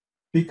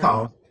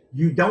 Because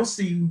you don't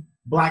see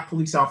Black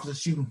police officers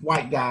shooting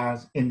white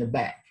guys in the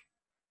back.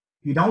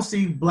 You don't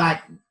see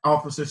Black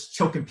officers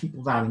choking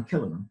people out and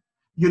killing them.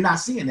 You're not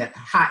seeing that.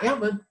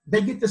 However,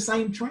 they get the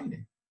same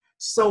training.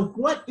 So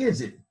what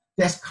is it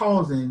that's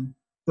causing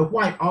the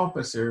white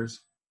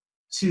officers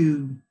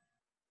to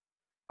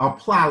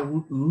apply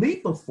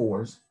lethal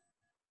force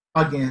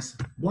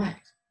against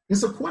Blacks?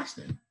 It's a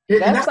question.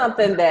 That's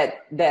something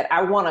that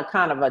I want to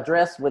kind of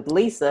address with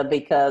Lisa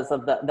because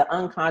of the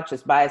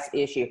unconscious bias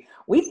issue.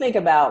 We think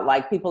about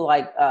like people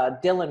like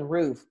Dylan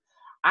Roof.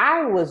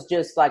 I was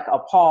just like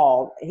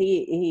appalled.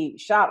 He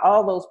shot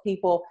all those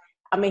people.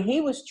 I mean,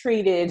 he was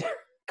treated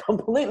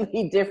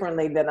completely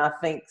differently than I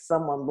think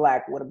someone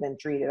Black would have been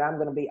treated. I'm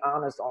going to be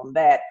honest on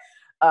that.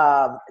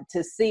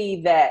 To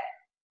see that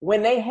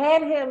when they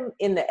had him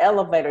in the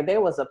elevator,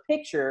 there was a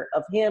picture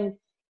of him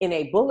in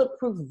a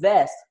bulletproof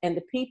vest, and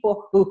the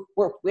people who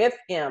were with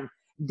him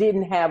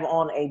didn't have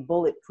on a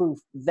bulletproof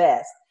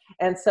vest.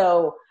 And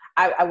so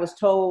I was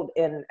told,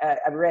 and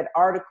I read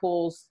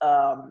articles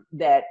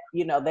that,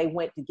 you know, they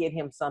went to get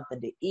him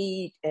something to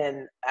eat.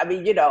 And I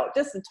mean, you know,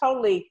 just a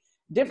totally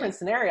different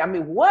scenario. I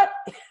mean, what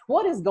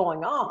is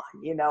going on,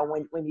 you know,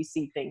 when you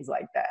see things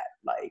like that?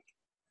 Like,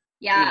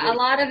 yeah, a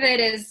lot of it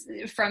is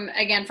from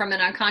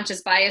an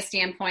unconscious bias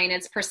standpoint,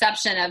 it's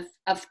perception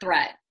of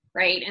threat,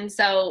 right? And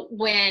so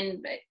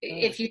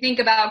if you think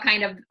about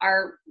kind of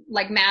our,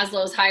 like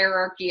Maslow's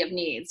hierarchy of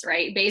needs,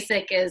 right?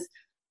 Basic is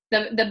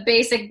the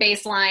basic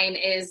baseline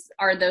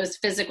are those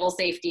physical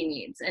safety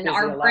needs, and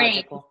our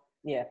brain,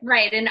 yeah,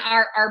 right. And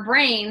our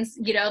brains,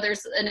 you know,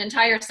 there's an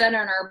entire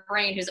center in our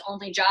brain whose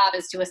only job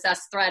is to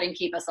assess threat and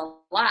keep us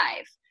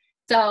alive.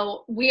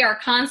 So we are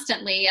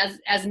constantly,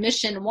 as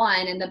mission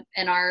one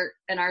in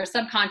our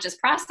subconscious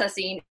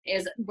processing,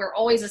 is we're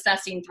always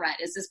assessing threat.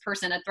 Is this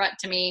person a threat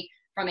to me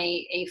from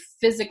a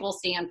physical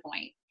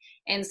standpoint?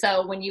 And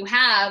so when you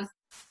have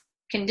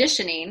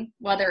conditioning,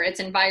 whether it's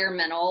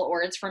environmental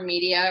or it's from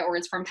media or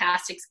it's from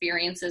past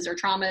experiences or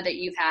trauma that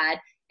you've had,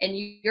 and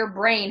your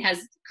brain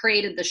has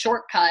created the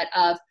shortcut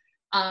of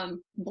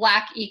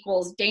Black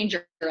equals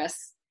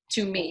dangerous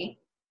to me,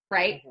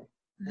 right? Mm-hmm.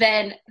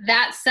 Then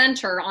that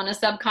center on a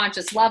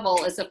subconscious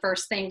level is the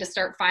first thing to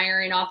start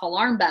firing off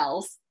alarm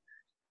bells.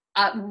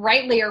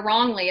 Rightly or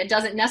wrongly, it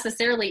doesn't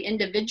necessarily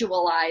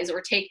individualize or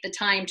take the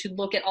time to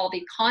look at all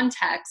the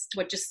context,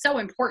 which is so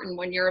important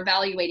when you're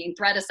evaluating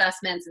threat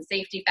assessments and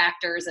safety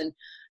factors and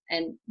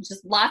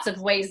just lots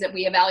of ways that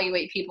we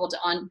evaluate people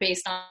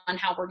based on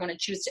how we're going to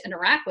choose to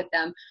interact with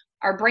them.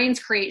 Our brains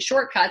create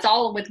shortcuts,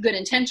 all with good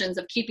intentions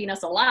of keeping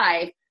us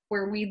alive,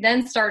 where we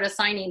then start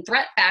assigning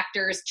threat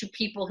factors to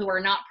people who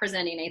are not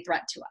presenting a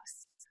threat to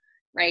us,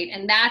 right?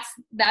 And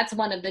that's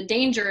one of the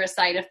dangerous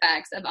side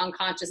effects of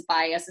unconscious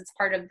bias. It's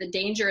part of the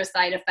dangerous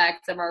side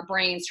effects of our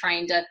brains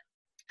trying to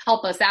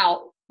help us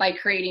out by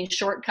creating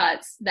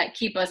shortcuts that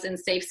keep us in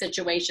safe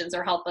situations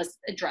or help us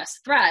address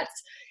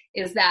threats,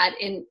 is that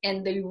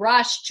in the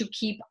rush to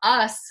keep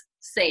us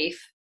safe,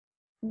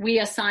 we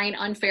assign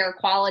unfair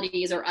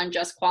qualities or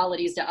unjust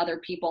qualities to other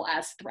people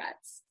as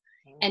threats.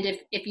 And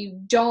if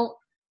you don't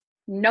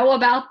know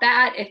about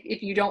that,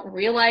 if you don't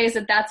realize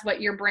that that's what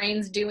your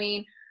brain's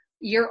doing,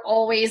 you're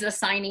always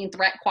assigning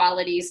threat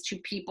qualities to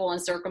people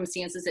and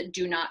circumstances that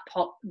do not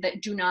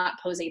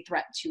pose a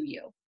threat to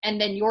you. And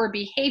then your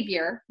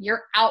behavior,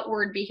 your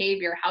outward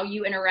behavior, how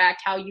you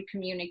interact, how you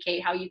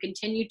communicate, how you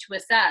continue to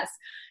assess,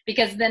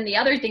 because then the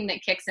other thing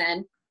that kicks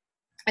in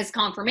is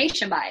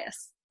confirmation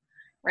bias,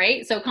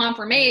 right? So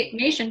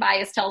confirmation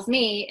bias tells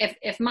me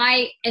if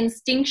my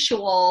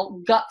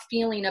instinctual gut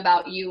feeling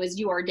about you is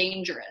you are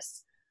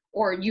dangerous,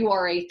 or you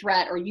are a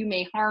threat, or you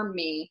may harm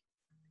me,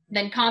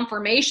 then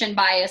confirmation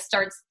bias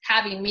starts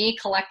having me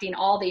collecting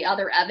all the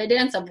other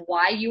evidence of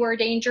why you are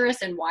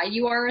dangerous and why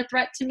you are a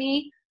threat to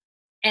me,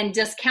 and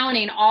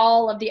discounting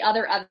all of the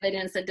other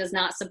evidence that does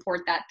not support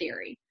that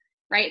theory,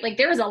 right? Like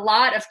there's a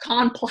lot of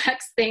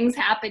complex things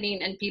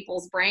happening in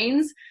people's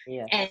brains,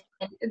 yes, and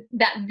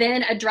that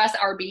then address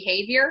our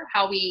behavior,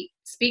 how we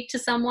speak to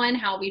someone,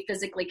 how we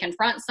physically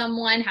confront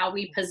someone, how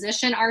we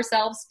position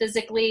ourselves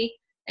physically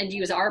and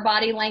use our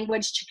body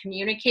language to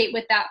communicate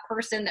with that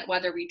person, that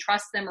whether we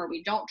trust them or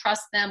we don't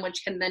trust them,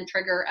 which can then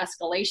trigger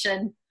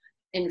escalation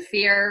in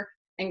fear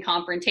and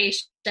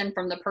confrontation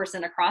from the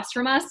person across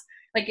from us.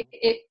 Like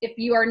if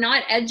you are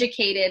not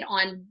educated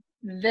on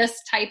this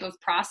type of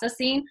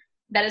processing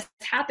that is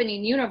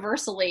happening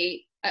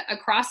universally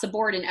across the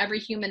board in every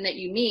human that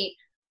you meet,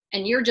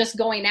 and you're just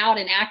going out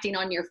and acting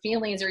on your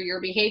feelings or your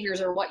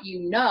behaviors or what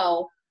you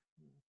know,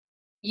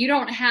 you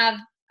don't have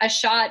a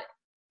shot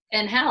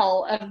in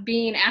hell of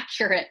being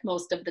accurate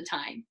most of the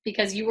time,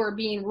 because you are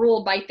being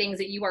ruled by things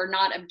that you are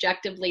not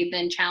objectively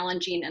then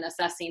challenging and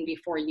assessing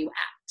before you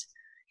act.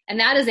 And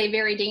that is a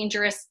very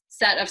dangerous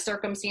set of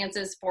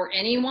circumstances for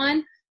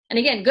anyone. And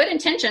again, good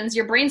intentions,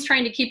 your brain's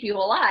trying to keep you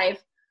alive,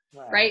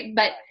 right?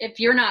 But if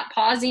you're not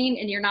pausing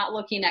and you're not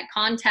looking at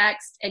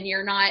context and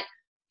you're not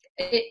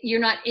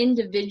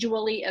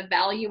individually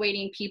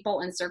evaluating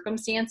people and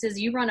circumstances,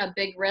 you run a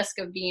big risk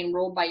of being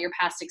ruled by your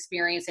past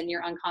experience and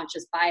your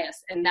unconscious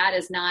bias. And that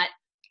is not,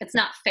 it's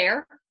not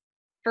fair,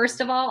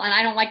 first of all. And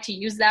I don't like to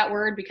use that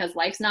word because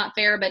life's not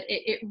fair, but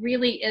it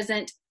really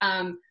isn't.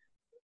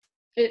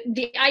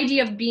 The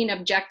idea of being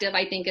objective,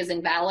 I think, is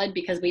invalid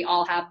because we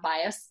all have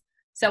bias.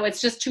 So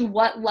it's just to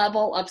what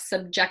level of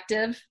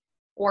subjective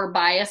or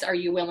bias are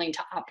you willing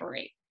to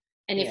operate?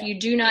 And if you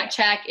do not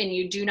check and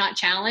you do not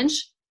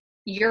challenge,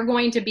 you're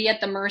going to be at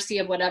the mercy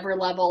of whatever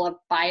level of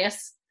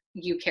bias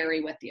you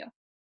carry with you.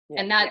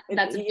 And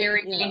that's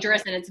very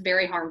dangerous and it's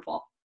very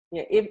harmful.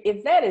 Yeah,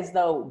 if that is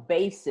though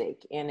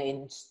basic and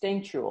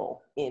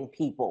instinctual in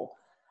people,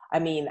 I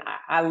mean,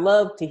 I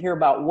love to hear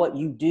about what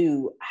you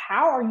do.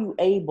 How are you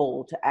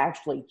able to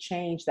actually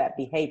change that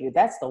behavior?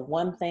 That's the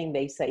one thing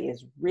they say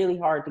is really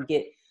hard to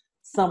get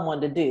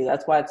someone to do.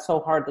 That's why it's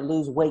so hard to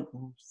lose weight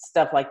and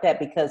stuff like that,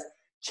 because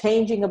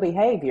changing a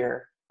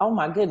behavior, oh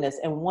my goodness,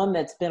 and one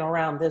that's been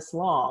around this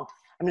long.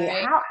 I mean,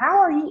 how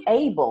are you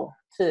able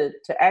to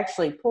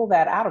actually pull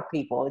that out of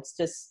people? It's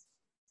just,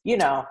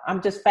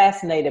 I'm just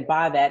fascinated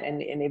by that.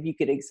 And if you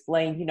could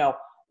explain,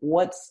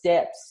 what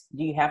steps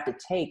do you have to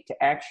take to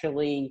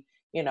actually,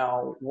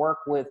 work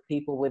with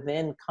people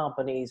within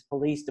companies,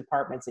 police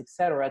departments, et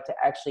cetera, to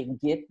actually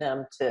get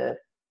them to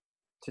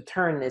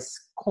turn this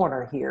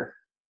corner here?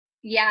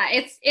 Yeah,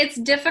 it's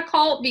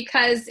difficult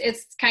because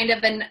it's kind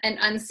of an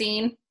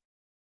unseen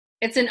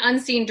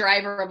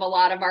driver of a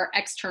lot of our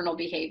external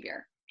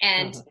behavior.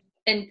 And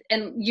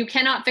you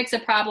cannot fix a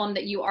problem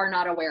that you are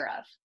not aware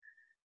of.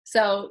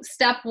 So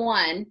step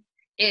one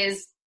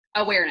is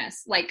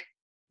awareness, like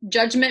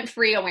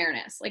judgment-free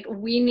awareness. Like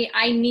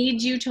I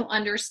need you to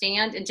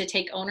understand and to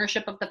take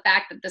ownership of the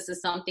fact that this is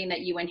something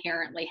that you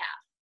inherently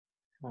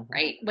have,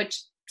 right?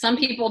 Which some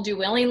people do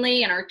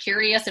willingly and are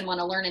curious and want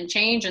to learn and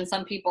change. And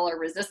some people are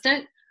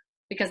resistant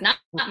because not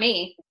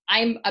me.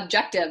 I'm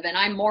objective and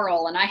I'm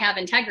moral and I have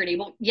integrity.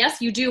 Well,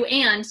 yes, you do.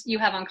 And you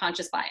have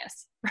unconscious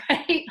bias,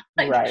 right?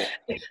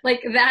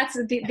 Like that's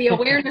the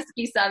awareness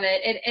piece of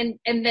it.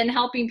 And then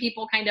helping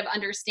people kind of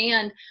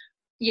understand,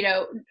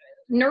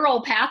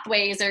 neural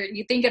pathways, or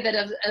you think of it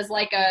as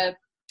like a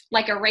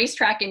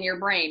racetrack in your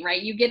brain,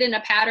 right? You get in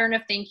a pattern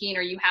of thinking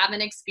or you have an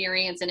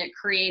experience and it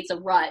creates a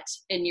rut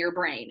in your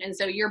brain. And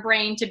so your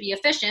brain, to be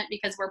efficient,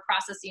 because we're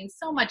processing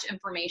so much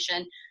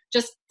information,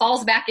 just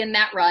falls back in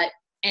that rut,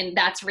 and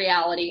that's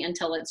reality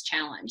until it's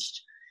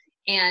challenged.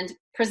 And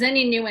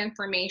presenting new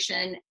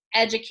information,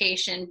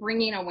 education,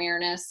 bringing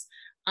awareness,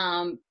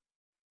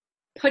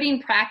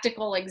 putting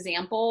practical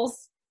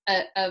examples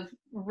of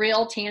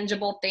real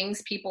tangible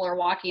things people are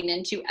walking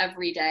into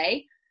every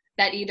day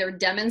that either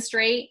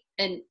demonstrate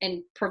and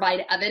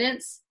provide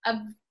evidence of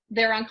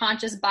their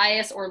unconscious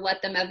bias or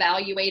let them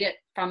evaluate it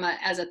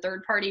as a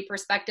third party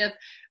perspective.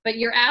 But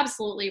you're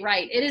absolutely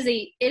right. It is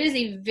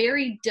a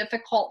very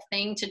difficult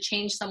thing to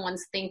change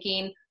someone's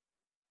thinking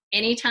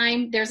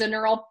anytime there's a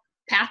neural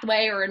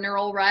pathway or a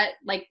neural rut.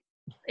 Like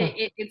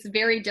it's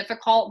very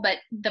difficult, but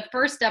the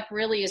first step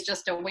really is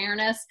just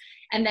awareness,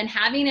 and then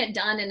having it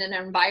done in an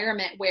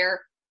environment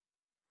where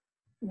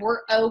we're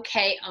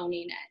okay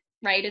owning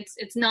it, right?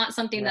 It's not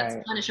something that's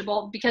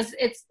punishable, because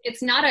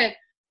it's not a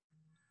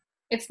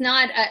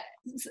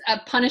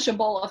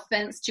punishable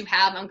offense to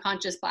have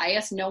unconscious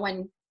bias. No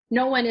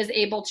one is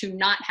able to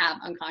not have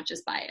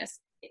unconscious bias.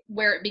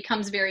 Where it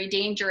becomes very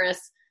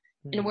dangerous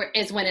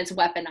is when it's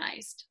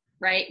weaponized,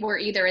 right? Where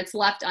either it's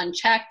left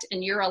unchecked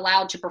and you're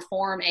allowed to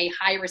perform a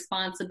high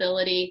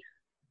responsibility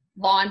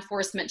law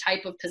enforcement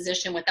type of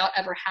position without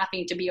ever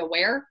having to be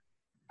aware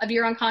of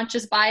your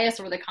unconscious bias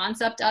or the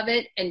concept of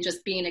it, and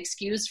just being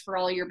excused for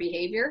all your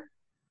behavior.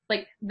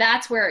 Like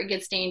that's where it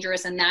gets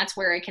dangerous, and that's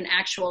where it can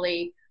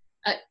actually,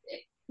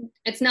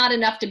 it's not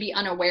enough to be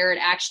unaware, it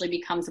actually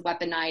becomes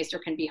weaponized or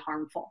can be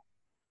harmful,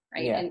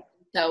 right? Yeah. And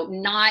so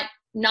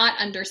not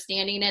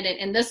understanding it.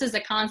 And this is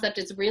a concept,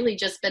 it's really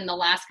just been the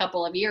last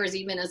couple of years,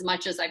 even as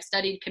much as I've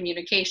studied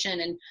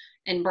communication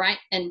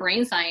and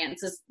brain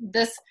science, is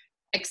this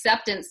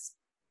acceptance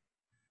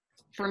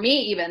for me,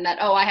 even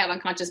that, I have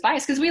unconscious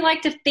bias, because we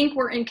like to think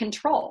we're in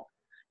control.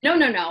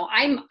 No.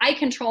 I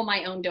control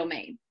my own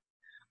domain.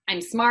 I'm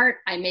smart.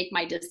 I make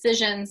my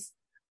decisions.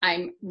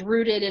 I'm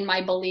rooted in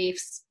my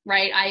beliefs,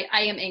 right?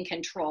 I am in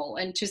control.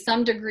 And to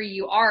some degree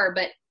you are,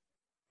 but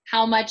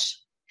how much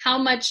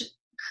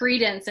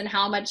credence and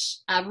how much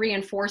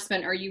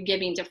reinforcement are you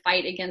giving to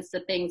fight against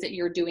the things that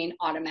you're doing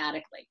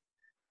automatically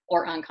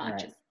or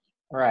unconsciously?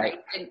 Right.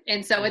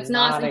 And so it's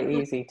not an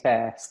easy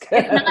task.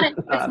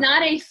 It's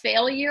not a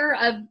failure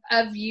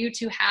of you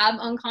to have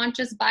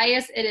unconscious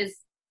bias.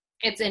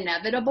 It's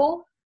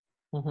inevitable.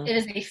 Mm-hmm. It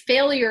is a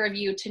failure of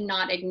you to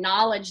not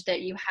acknowledge that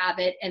you have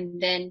it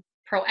and then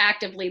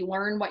proactively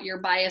learn what your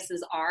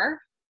biases are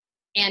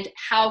and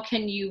how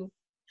can you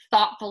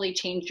thoughtfully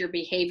change your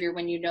behavior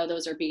when you know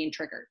those are being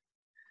triggered.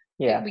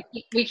 Yeah.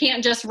 We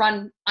can't just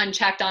run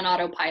unchecked on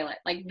autopilot.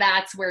 Like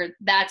that's where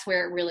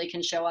it really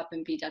can show up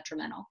and be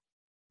detrimental.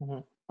 Mm-hmm.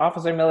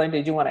 Officer Miller,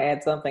 did you want to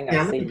add something?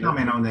 Yeah, let me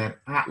comment on that.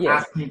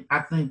 Yes. I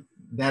think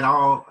that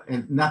all,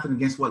 and nothing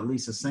against what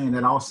Lisa's saying,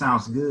 that all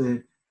sounds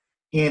good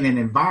in an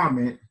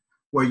environment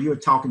where you're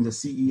talking to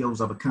CEOs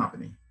of a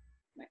company.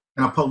 Right.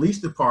 In a police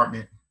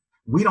department,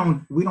 we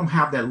don't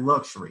have that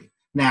luxury.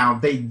 Now,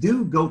 they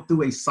do go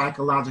through a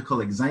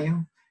psychological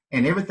exam,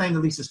 and everything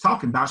that Lisa's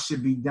talking about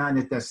should be done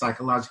at that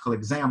psychological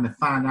exam to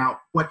find out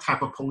what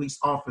type of police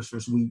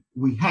officers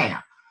we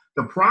have.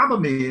 The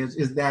problem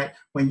is that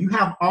when you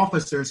have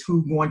officers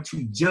who want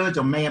to judge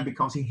a man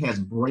because he has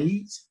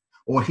braids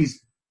or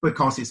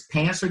because his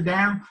pants are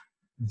down,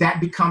 that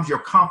becomes your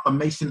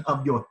confirmation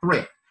of your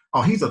threat.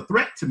 Or he's a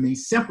threat to me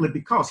simply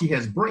because he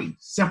has braids,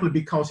 simply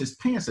because his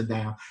pants are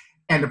down.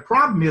 And the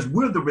problem is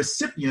we're the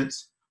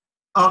recipients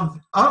of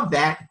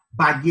that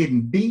by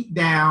getting beat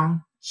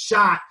down,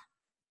 shot,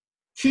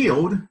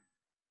 killed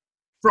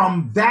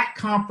from that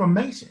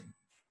confirmation.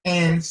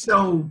 And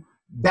so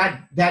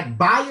that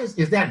bias,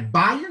 is that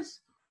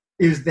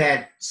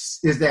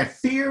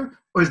fear,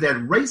 or is that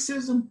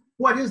racism?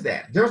 What is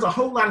that? There's a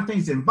whole lot of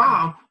things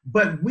involved,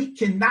 but we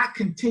cannot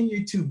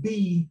continue to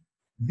be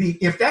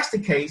if that's the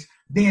case,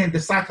 then the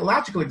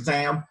psychological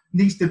exam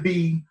needs to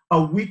be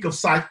a week of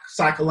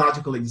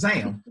psychological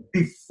exam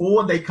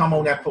before they come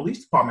on that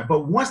police department.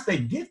 But once they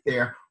get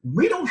there,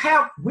 we don't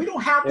have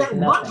that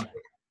luxury.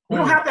 We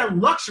don't have that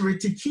luxury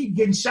to keep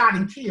getting shot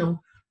and killed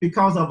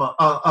because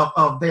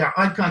of their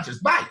unconscious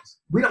bias.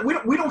 We don't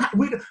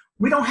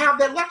have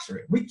that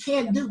luxury. We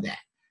can't do that.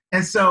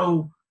 And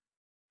so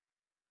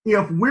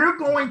if we're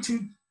going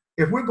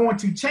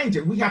to change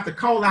it, we have to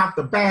call out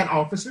the bad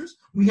officers.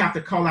 We have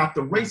to call out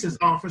the racist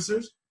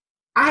officers.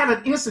 I had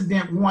an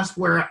incident once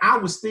where I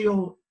was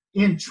still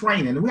in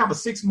training, and we have a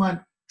 6-month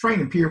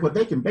training period where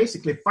they can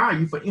basically fire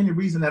you for any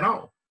reason at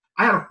all.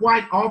 I had a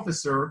white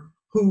officer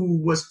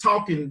who was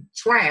talking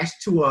trash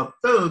to a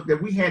thug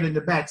that we had in the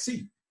back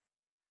seat.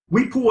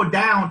 We pulled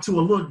down to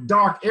a little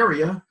dark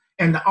area,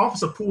 and the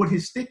officer pulled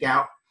his stick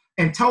out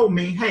and told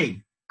me,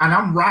 hey, and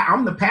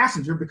I'm the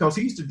passenger because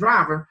he's the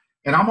driver,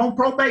 and I'm on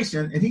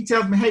probation. And he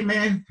tells me, hey,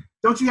 man,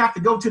 don't you have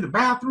to go to the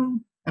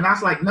bathroom? And I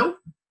was like, nope.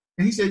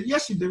 And he said,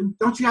 yes, you do.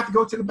 Don't you have to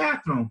go to the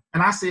bathroom?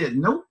 And I said,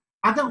 nope,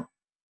 I don't.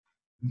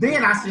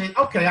 Then I said,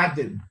 okay, I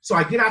do. So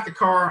I get out the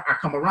car, I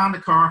come around the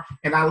car,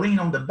 and I lean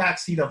on the back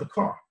seat of the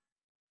car.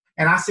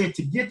 And I said,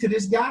 to get to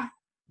this guy,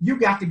 you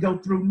got to go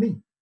through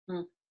me.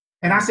 Mm.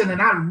 And I said,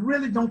 and I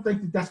really don't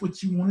think that that's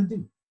what you want to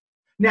do.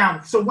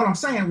 Now, so what I'm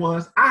saying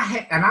was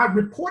I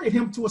reported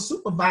him to a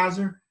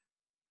supervisor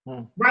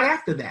right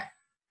after that.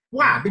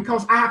 Why?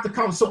 Because I have to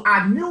call. So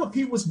I knew if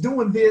he was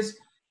doing this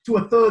to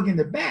a thug in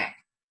the back,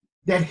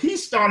 that he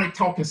started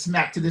talking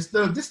smack to this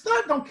thug. This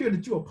thug don't care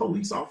that you're a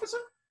police officer.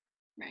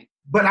 Right.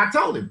 But I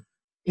told him,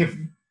 if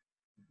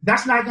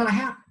that's not going to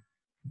happen.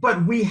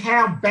 But we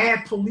have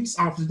bad police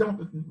officers.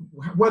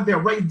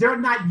 They're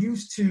not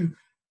used to.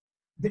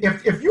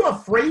 If you're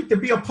afraid to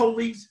be a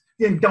police,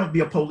 then don't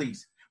be a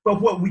police.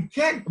 But what we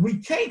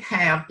can't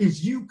have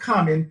is you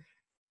coming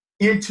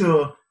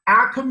into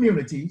our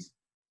communities,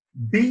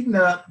 beating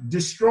up,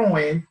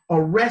 destroying,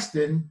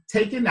 arresting,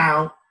 taking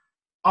out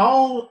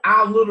all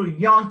our little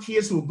young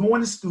kids who are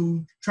going to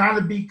school, trying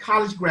to be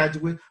college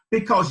graduates,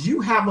 because you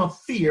have a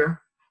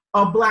fear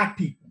of Black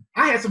people.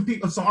 I had some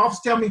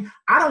officers tell me,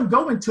 I don't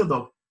go into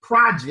the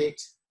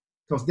projects,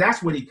 because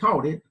that's what he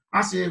called it.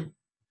 I said,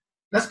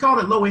 let's call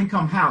it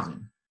low-income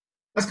housing.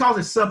 Let's call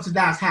it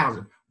subsidized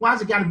housing. Why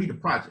has it got to be the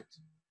projects?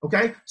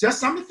 Okay,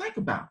 just something to think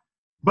about.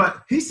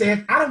 But he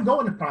said, I don't go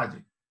in the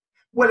project.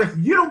 Well, if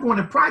you don't go in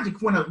the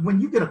project, when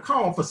you get a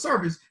call for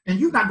service and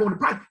you're not going to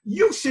project,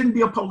 you shouldn't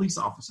be a police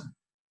officer.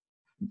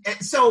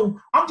 And so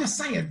I'm just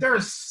saying there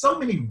are so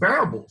many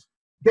variables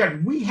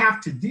that we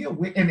have to deal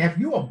with. And if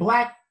you're a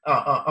Black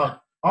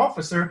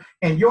officer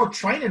and your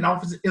training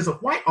officer is a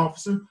white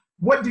officer,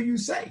 what do you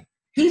say?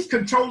 He's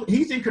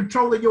in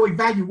control of your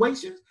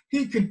evaluations.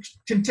 He can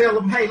tell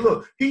them, hey,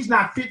 look, he's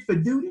not fit for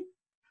duty.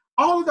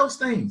 All of those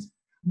things.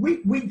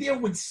 We deal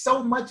with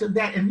so much of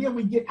that, and then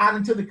we get out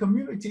into the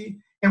community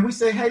and we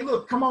say, hey,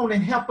 look, come on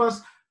and help us.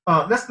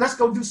 Let's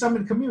go do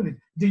something in the community.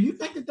 Do you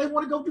think that they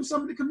want to go do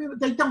something in the community?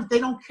 They don't. They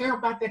don't care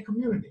about that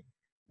community.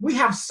 We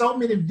have so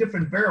many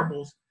different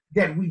variables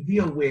that we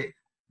deal with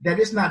that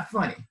it's not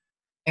funny.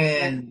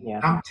 And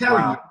I'm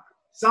telling you,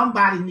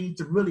 somebody needs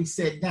to really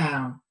sit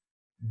down.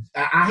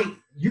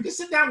 You can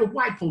sit down with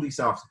white police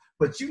officers,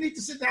 but you need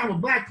to sit down with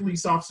Black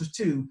police officers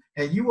too,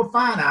 and you will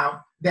find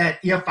out that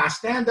if I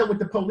stand up with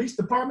the police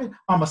department,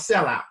 I'm a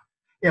sellout.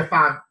 If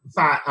I'm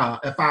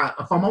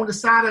on the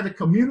side of the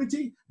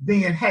community,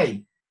 then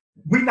hey,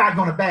 we're not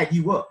going to bag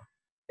you up.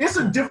 It's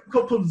a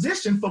difficult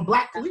position for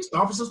Black police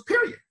officers,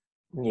 period.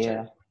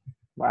 Yeah.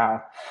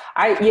 Wow.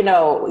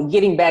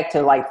 Getting back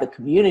to like the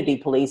community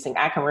policing,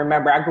 I can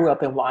remember I grew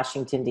up in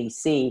Washington,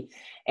 D.C.,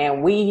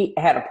 and we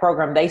had a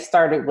program. They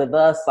started with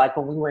us like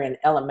when we were in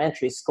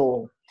elementary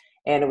school,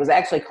 and it was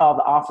actually called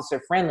the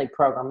Officer Friendly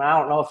Program. I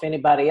don't know if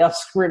anybody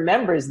else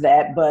remembers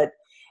that, but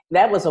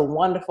that was a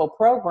wonderful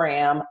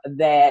program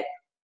that,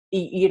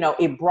 you know,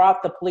 it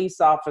brought the police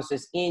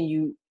officers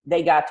in.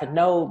 They got to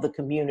know the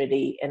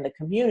community and the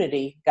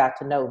community got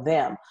to know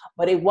them.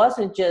 But it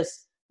wasn't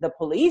just the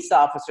police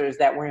officers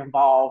that were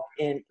involved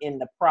in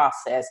the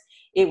process.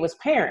 It was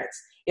parents.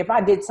 If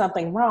I did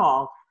something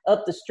wrong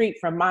up the street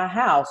from my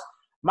house,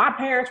 my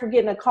parents were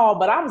getting a call,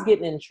 but I was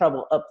getting in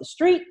trouble up the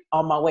street,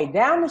 on my way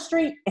down the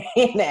street,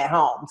 and at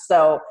home.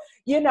 So,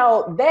 you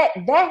know, that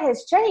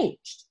has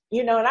changed,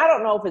 you know, and I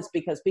don't know if it's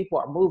because people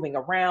are moving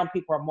around,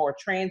 people are more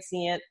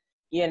transient,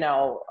 you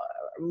know,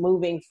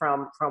 moving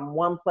from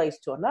one place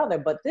to another.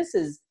 But this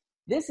is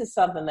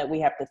something that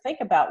we have to think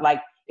about.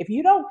 Like, if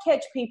you don't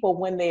catch people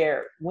when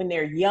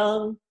they're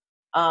young,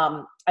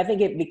 I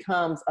think it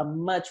becomes a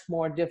much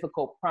more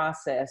difficult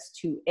process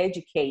to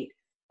educate,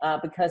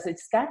 because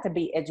it's got to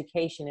be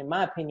education, in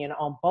my opinion,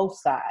 on both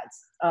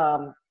sides.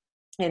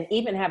 And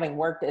even having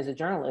worked as a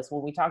journalist,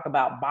 when we talk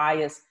about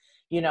bias,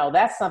 you know,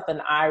 that's something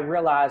I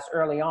realized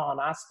early on.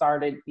 I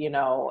started, you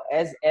know,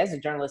 as a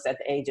journalist at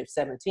the age of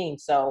 17.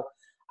 So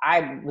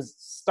I was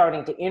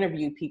starting to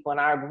interview people, and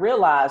I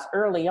realized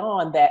early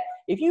on that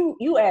if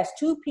you ask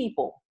two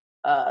people,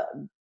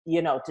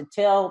 you know, to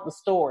tell the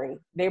story,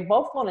 they're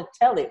both going to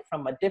tell it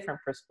from a different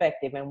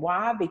perspective. And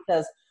why?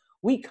 Because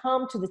we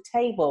come to the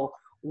table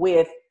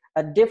with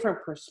a different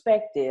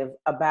perspective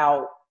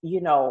about, you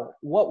know,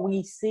 what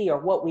we see or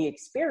what we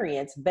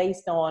experience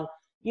based on,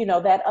 you know,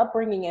 that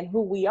upbringing and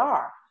who we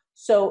are.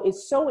 So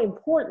it's so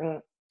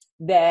important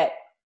that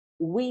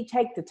we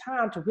take the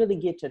time to really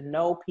get to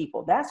know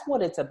people. That's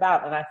what it's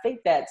about. And I think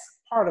that's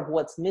part of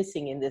what's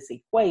missing in this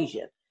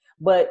equation.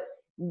 But,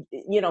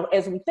 you know,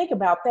 as we think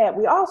about that,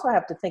 we also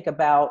have to think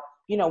about,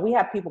 you know, we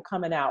have people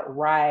coming out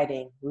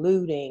rioting,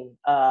 looting,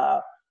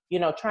 you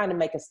know, trying to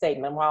make a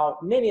statement. While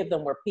many of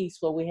them were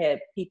peaceful, we had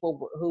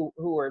people who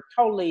were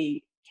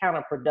totally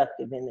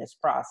counterproductive in this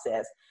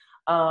process.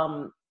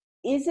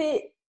 Is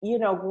it, you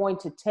know, going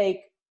to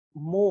take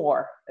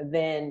more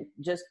than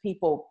just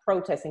people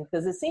protesting?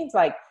 Because it seems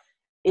like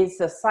it's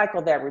a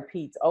cycle that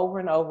repeats over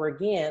and over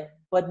again,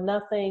 but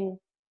nothing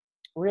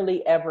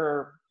really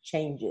ever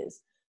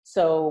changes.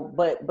 So,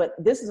 but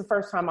this is the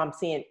first time I'm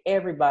seeing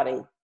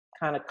everybody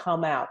kind of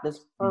come out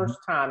this first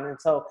time. And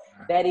so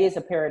that is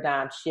a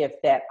paradigm shift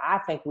that I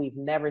think we've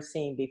never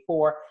seen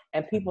before.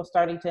 And people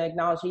starting to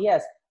acknowledge,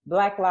 yes,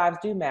 Black lives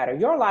do matter.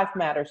 Your life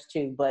matters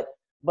too, but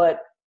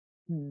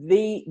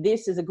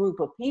this is a group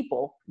of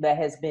people that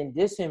has been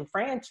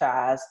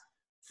disenfranchised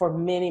for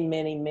many,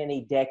 many,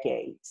 many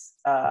decades,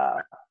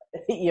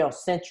 you know,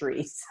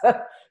 centuries.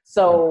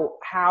 So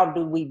how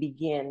do we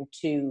begin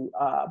to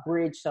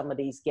bridge some of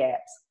these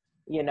gaps,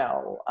 you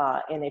know,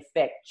 and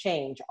effect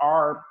change?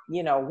 Or,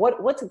 you know,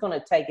 what's it going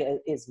to take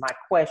is my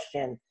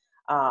question,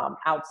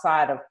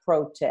 outside of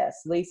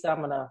protests. Lisa, I'm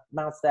going to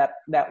bounce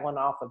that one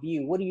off of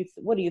you. What do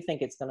you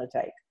think it's going to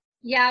take?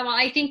 Yeah, well,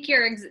 I think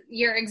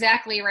you're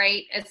exactly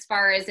right as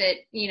far as it,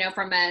 you know,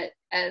 from a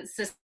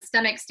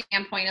systemic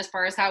standpoint, as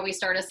far as how we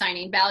start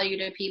assigning value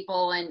to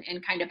people and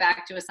kind of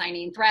back to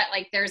assigning threat.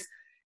 Like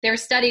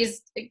there's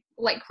studies,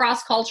 like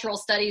cross-cultural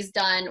studies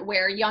done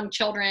where young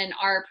children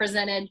are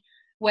presented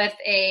with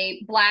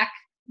a Black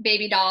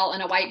baby doll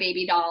and a white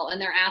baby doll,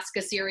 and they're asked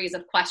a series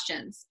of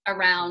questions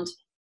around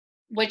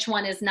which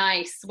one is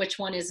nice, which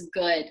one is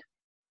good,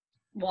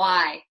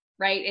 why.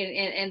 Right.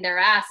 And they're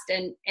asked,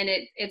 and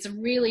it's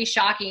really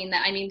shocking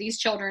that, I mean, these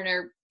children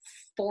are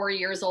 4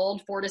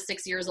 to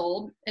 6 years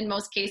old in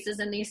most cases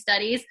in these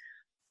studies.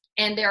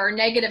 And there are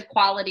negative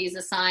qualities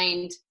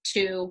assigned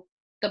to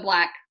the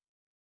Black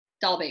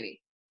doll baby.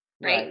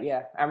 Right.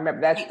 Yeah. I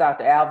remember that's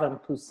Dr. Alvin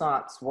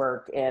Poussant's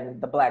work in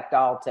the Black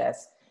doll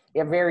test.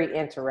 They're very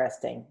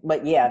interesting,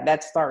 but yeah,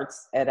 that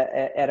starts at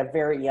a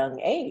very young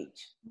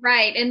age.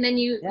 Right. And then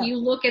you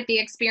look at the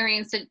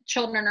experience that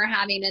children are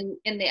having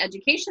in the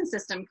education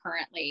system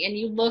currently, and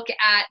you look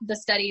at the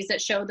studies that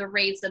show the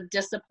rates of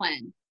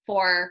discipline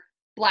for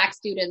Black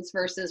students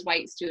versus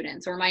white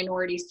students, or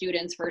minority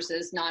students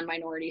versus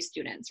non-minority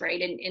students.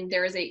 Right. And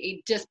there is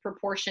a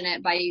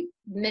disproportionate, by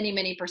many,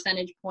 many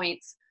percentage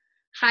points,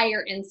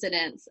 higher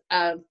incidence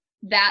of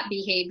that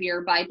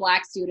behavior by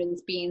Black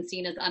students being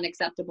seen as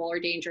unacceptable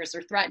or dangerous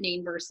or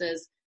threatening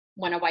versus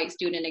when a white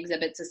student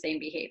exhibits the same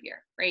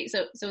behavior, right?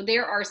 So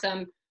there are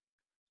some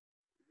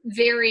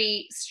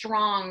very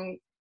strong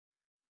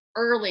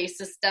early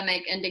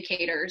systemic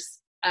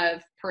indicators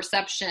of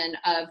perception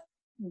of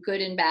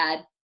good and bad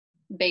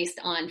based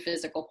on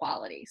physical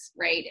qualities,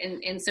 right?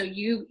 And so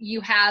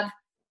you have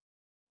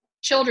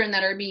children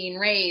that are being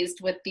raised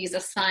with these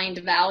assigned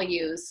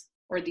values,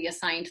 or the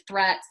assigned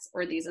threats,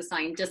 or these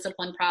assigned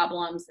discipline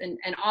problems, and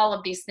all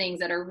of these things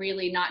that are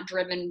really not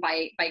driven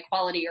by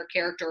quality or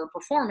character or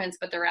performance,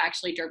 but they're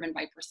actually driven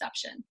by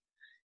perception.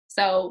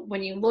 So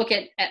when you look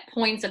at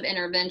points of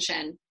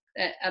intervention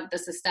of the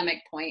systemic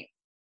point,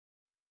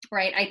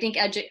 right, I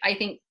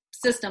think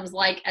systems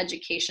like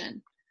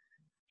education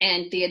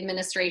and the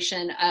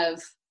administration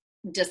of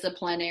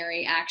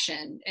disciplinary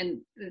action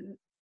and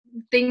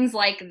things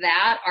like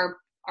that are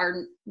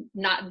are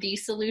not the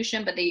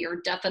solution, but they are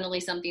definitely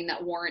something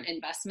that warrant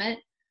investment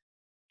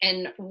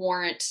and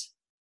warrant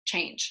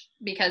change.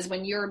 Because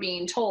when you're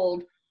being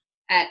told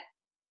at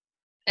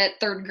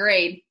third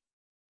grade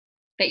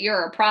that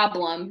you're a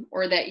problem,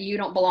 or that you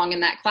don't belong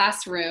in that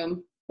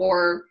classroom,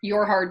 or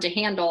you're hard to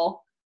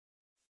handle,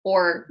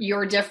 or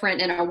you're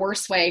different in a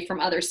worse way from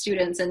other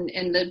students in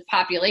the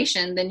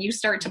population, then you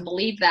start to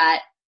believe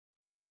that,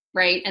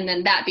 right? And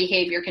then that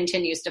behavior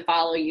continues to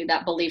follow you.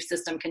 That belief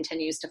system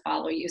continues to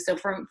follow you. So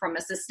from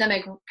a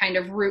systemic kind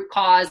of root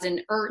cause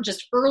and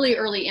just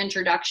early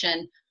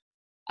introduction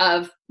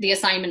of the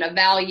assignment of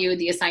value,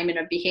 the assignment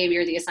of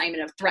behavior, the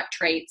assignment of threat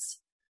traits,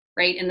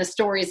 right? And the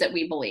stories that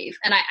we believe.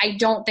 And I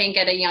don't think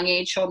at a young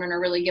age, children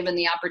are really given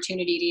the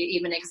opportunity to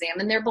even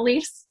examine their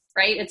beliefs,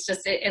 right? It's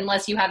just,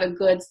 unless you have a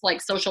good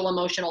like social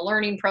emotional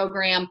learning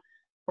program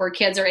where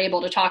kids are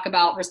able to talk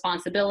about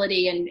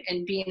responsibility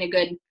and being a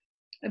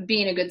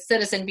good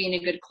citizen, being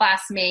a good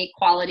classmate,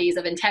 qualities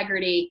of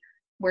integrity,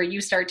 where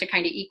you start to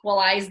kind of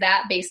equalize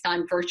that based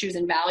on virtues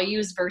and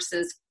values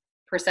versus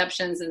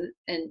perceptions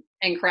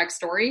and correct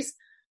stories.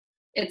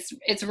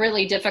 It's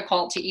really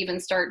difficult to even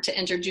start to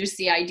introduce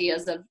the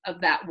ideas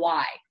of that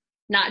why.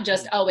 Not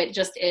just, oh, it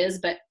just is,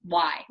 but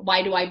why?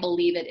 Why do I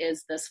believe it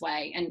is this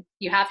way? And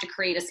you have to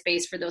create a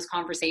space for those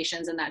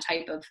conversations and that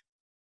type of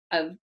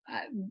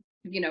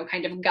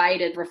kind of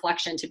guided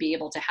reflection to be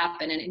able to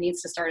happen. And it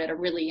needs to start at a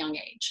really young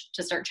age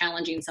to start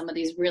challenging some of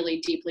these really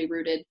deeply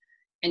rooted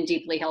and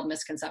deeply held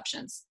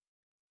misconceptions.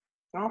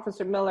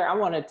 Officer Miller, I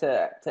wanted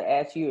to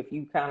ask you if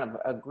you kind of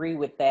agree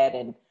with that.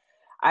 And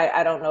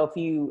I don't know if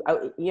you,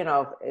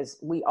 as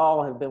we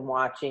all have been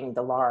watching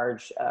the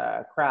large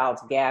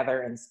crowds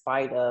gather in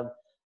spite of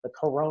the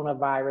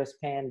coronavirus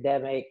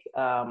pandemic.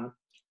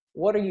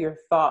 What are your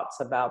thoughts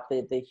about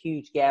the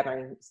huge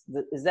gatherings?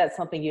 Is that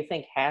something you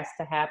think has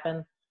to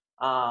happen?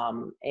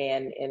 And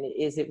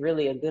is it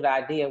really a good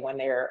idea when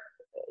they're,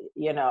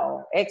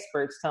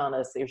 experts telling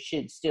us there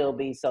should still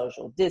be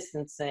social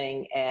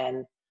distancing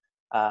and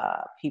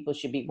people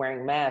should be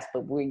wearing masks,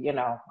 but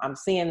I'm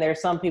seeing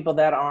there's some people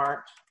that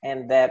aren't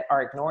and that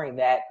are ignoring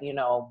that,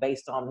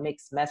 based on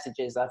mixed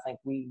messages I think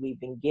we've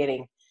been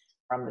getting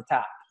from the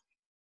top.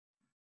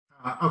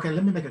 Okay,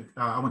 let me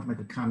I want to make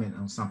a comment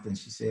on something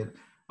she said.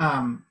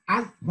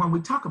 When we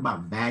talk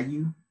about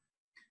value,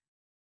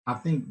 I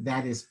think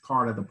that is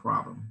part of the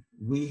problem.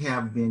 We've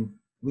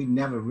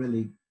never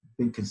really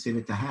been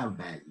considered to have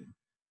value.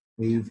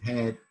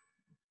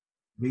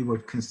 We were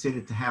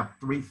considered to have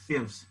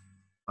 3/5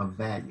 of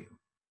value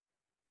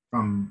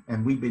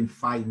and we've been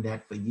fighting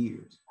that for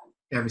years,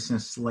 ever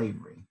since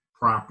slavery,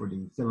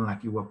 property, feeling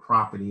like you were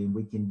property and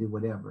we can do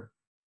whatever.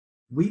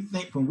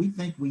 When we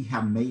think we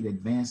have made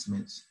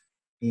advancements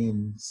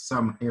in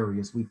some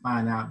areas, we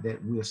find out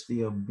that we're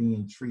still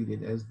being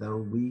treated as though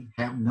we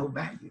have no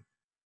value.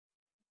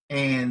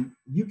 And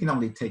you can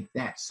only take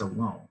that so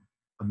long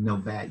of no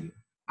value.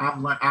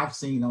 I've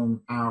seen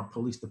on our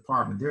police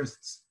department,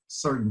 there's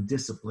certain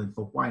discipline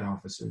for white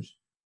officers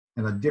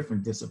and a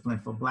different discipline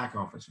for black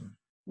officers.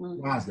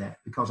 Why is that?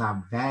 Because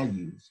our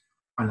values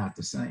are not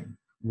the same.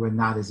 We're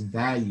not as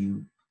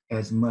valued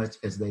as much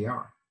as they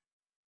are.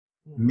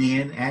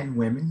 Men and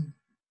women,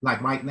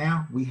 like right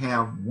now, we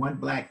have one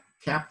black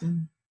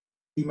captain,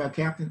 female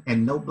captain,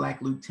 and no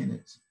black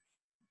lieutenants,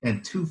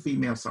 and 2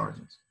 female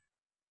sergeants.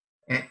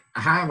 And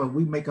however,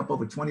 we make up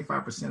over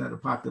 25% of the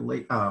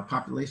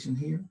population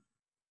here,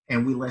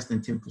 and we're less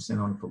than 10%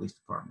 on the police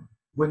department.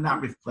 We're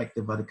not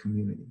reflective of the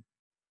community.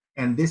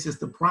 And this is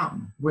the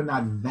problem. We're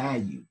not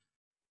valued.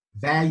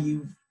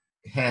 Value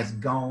has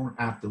gone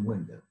out the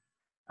window.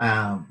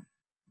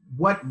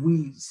 What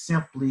we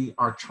simply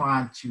are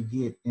trying to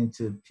get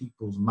into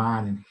people's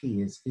mind and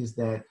heads is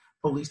that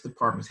police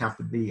departments have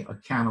to be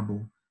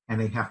accountable and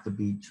they have to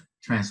be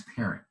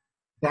transparent.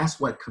 That's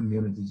what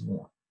communities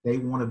want. They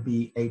want to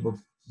be able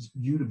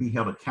you to be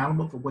held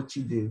accountable for what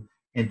you do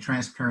and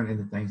transparent in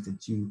the things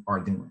that you are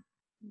doing.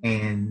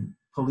 And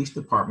police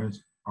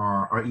departments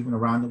are even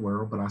around the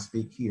world, but I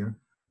speak here,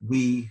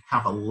 we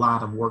have a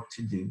lot of work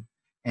to do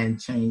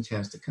and change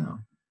has to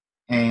come.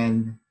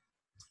 And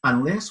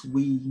unless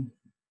we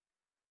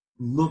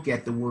look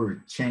at the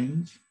word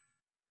change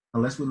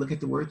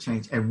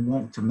and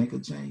want to make a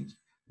change,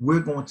 we're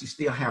going to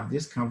still have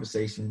this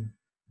conversation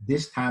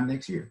this time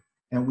next year.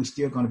 And we're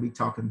still going to be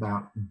talking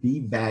about be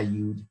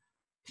valued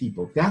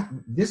people.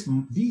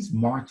 These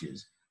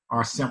marches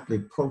are simply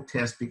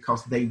protests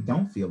because they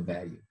don't feel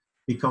valued,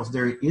 because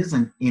there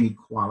isn't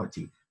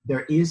inequality.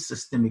 There is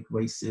systemic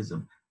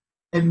racism.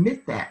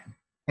 Admit that,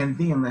 and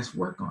then let's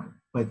work on it.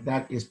 But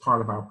that is part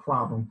of our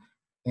problem.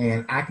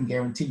 And I can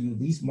guarantee you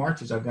these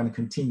marches are going to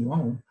continue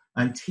on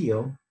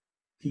until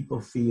people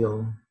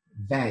feel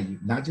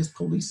valued. Not just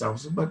police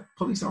officers, but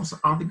police officers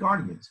are the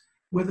guardians.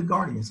 We're the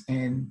guardians,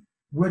 and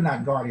we're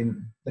not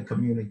guarding the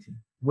community.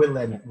 We're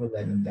letting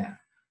them down.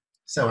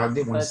 So I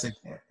did want to say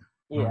that.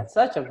 Yeah,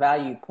 such a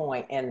value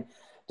point. And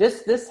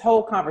just this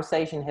whole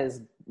conversation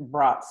has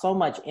brought so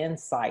much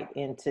insight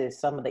into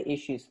some of the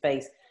issues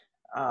faced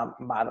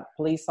by the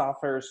police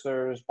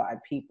officers, by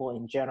people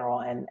in general.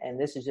 And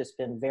this has just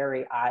been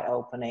very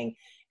eye-opening.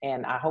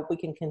 And I hope we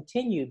can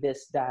continue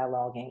this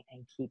dialogue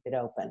and keep it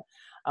open.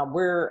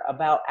 We're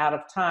about out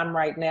of time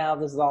right now.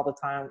 This is all the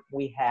time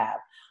we have.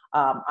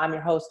 I'm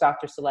your host,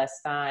 Dr. Celeste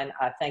Stein.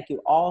 I thank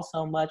you all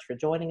so much for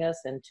joining us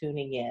and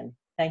tuning in.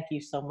 Thank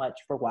you so much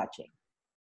for watching.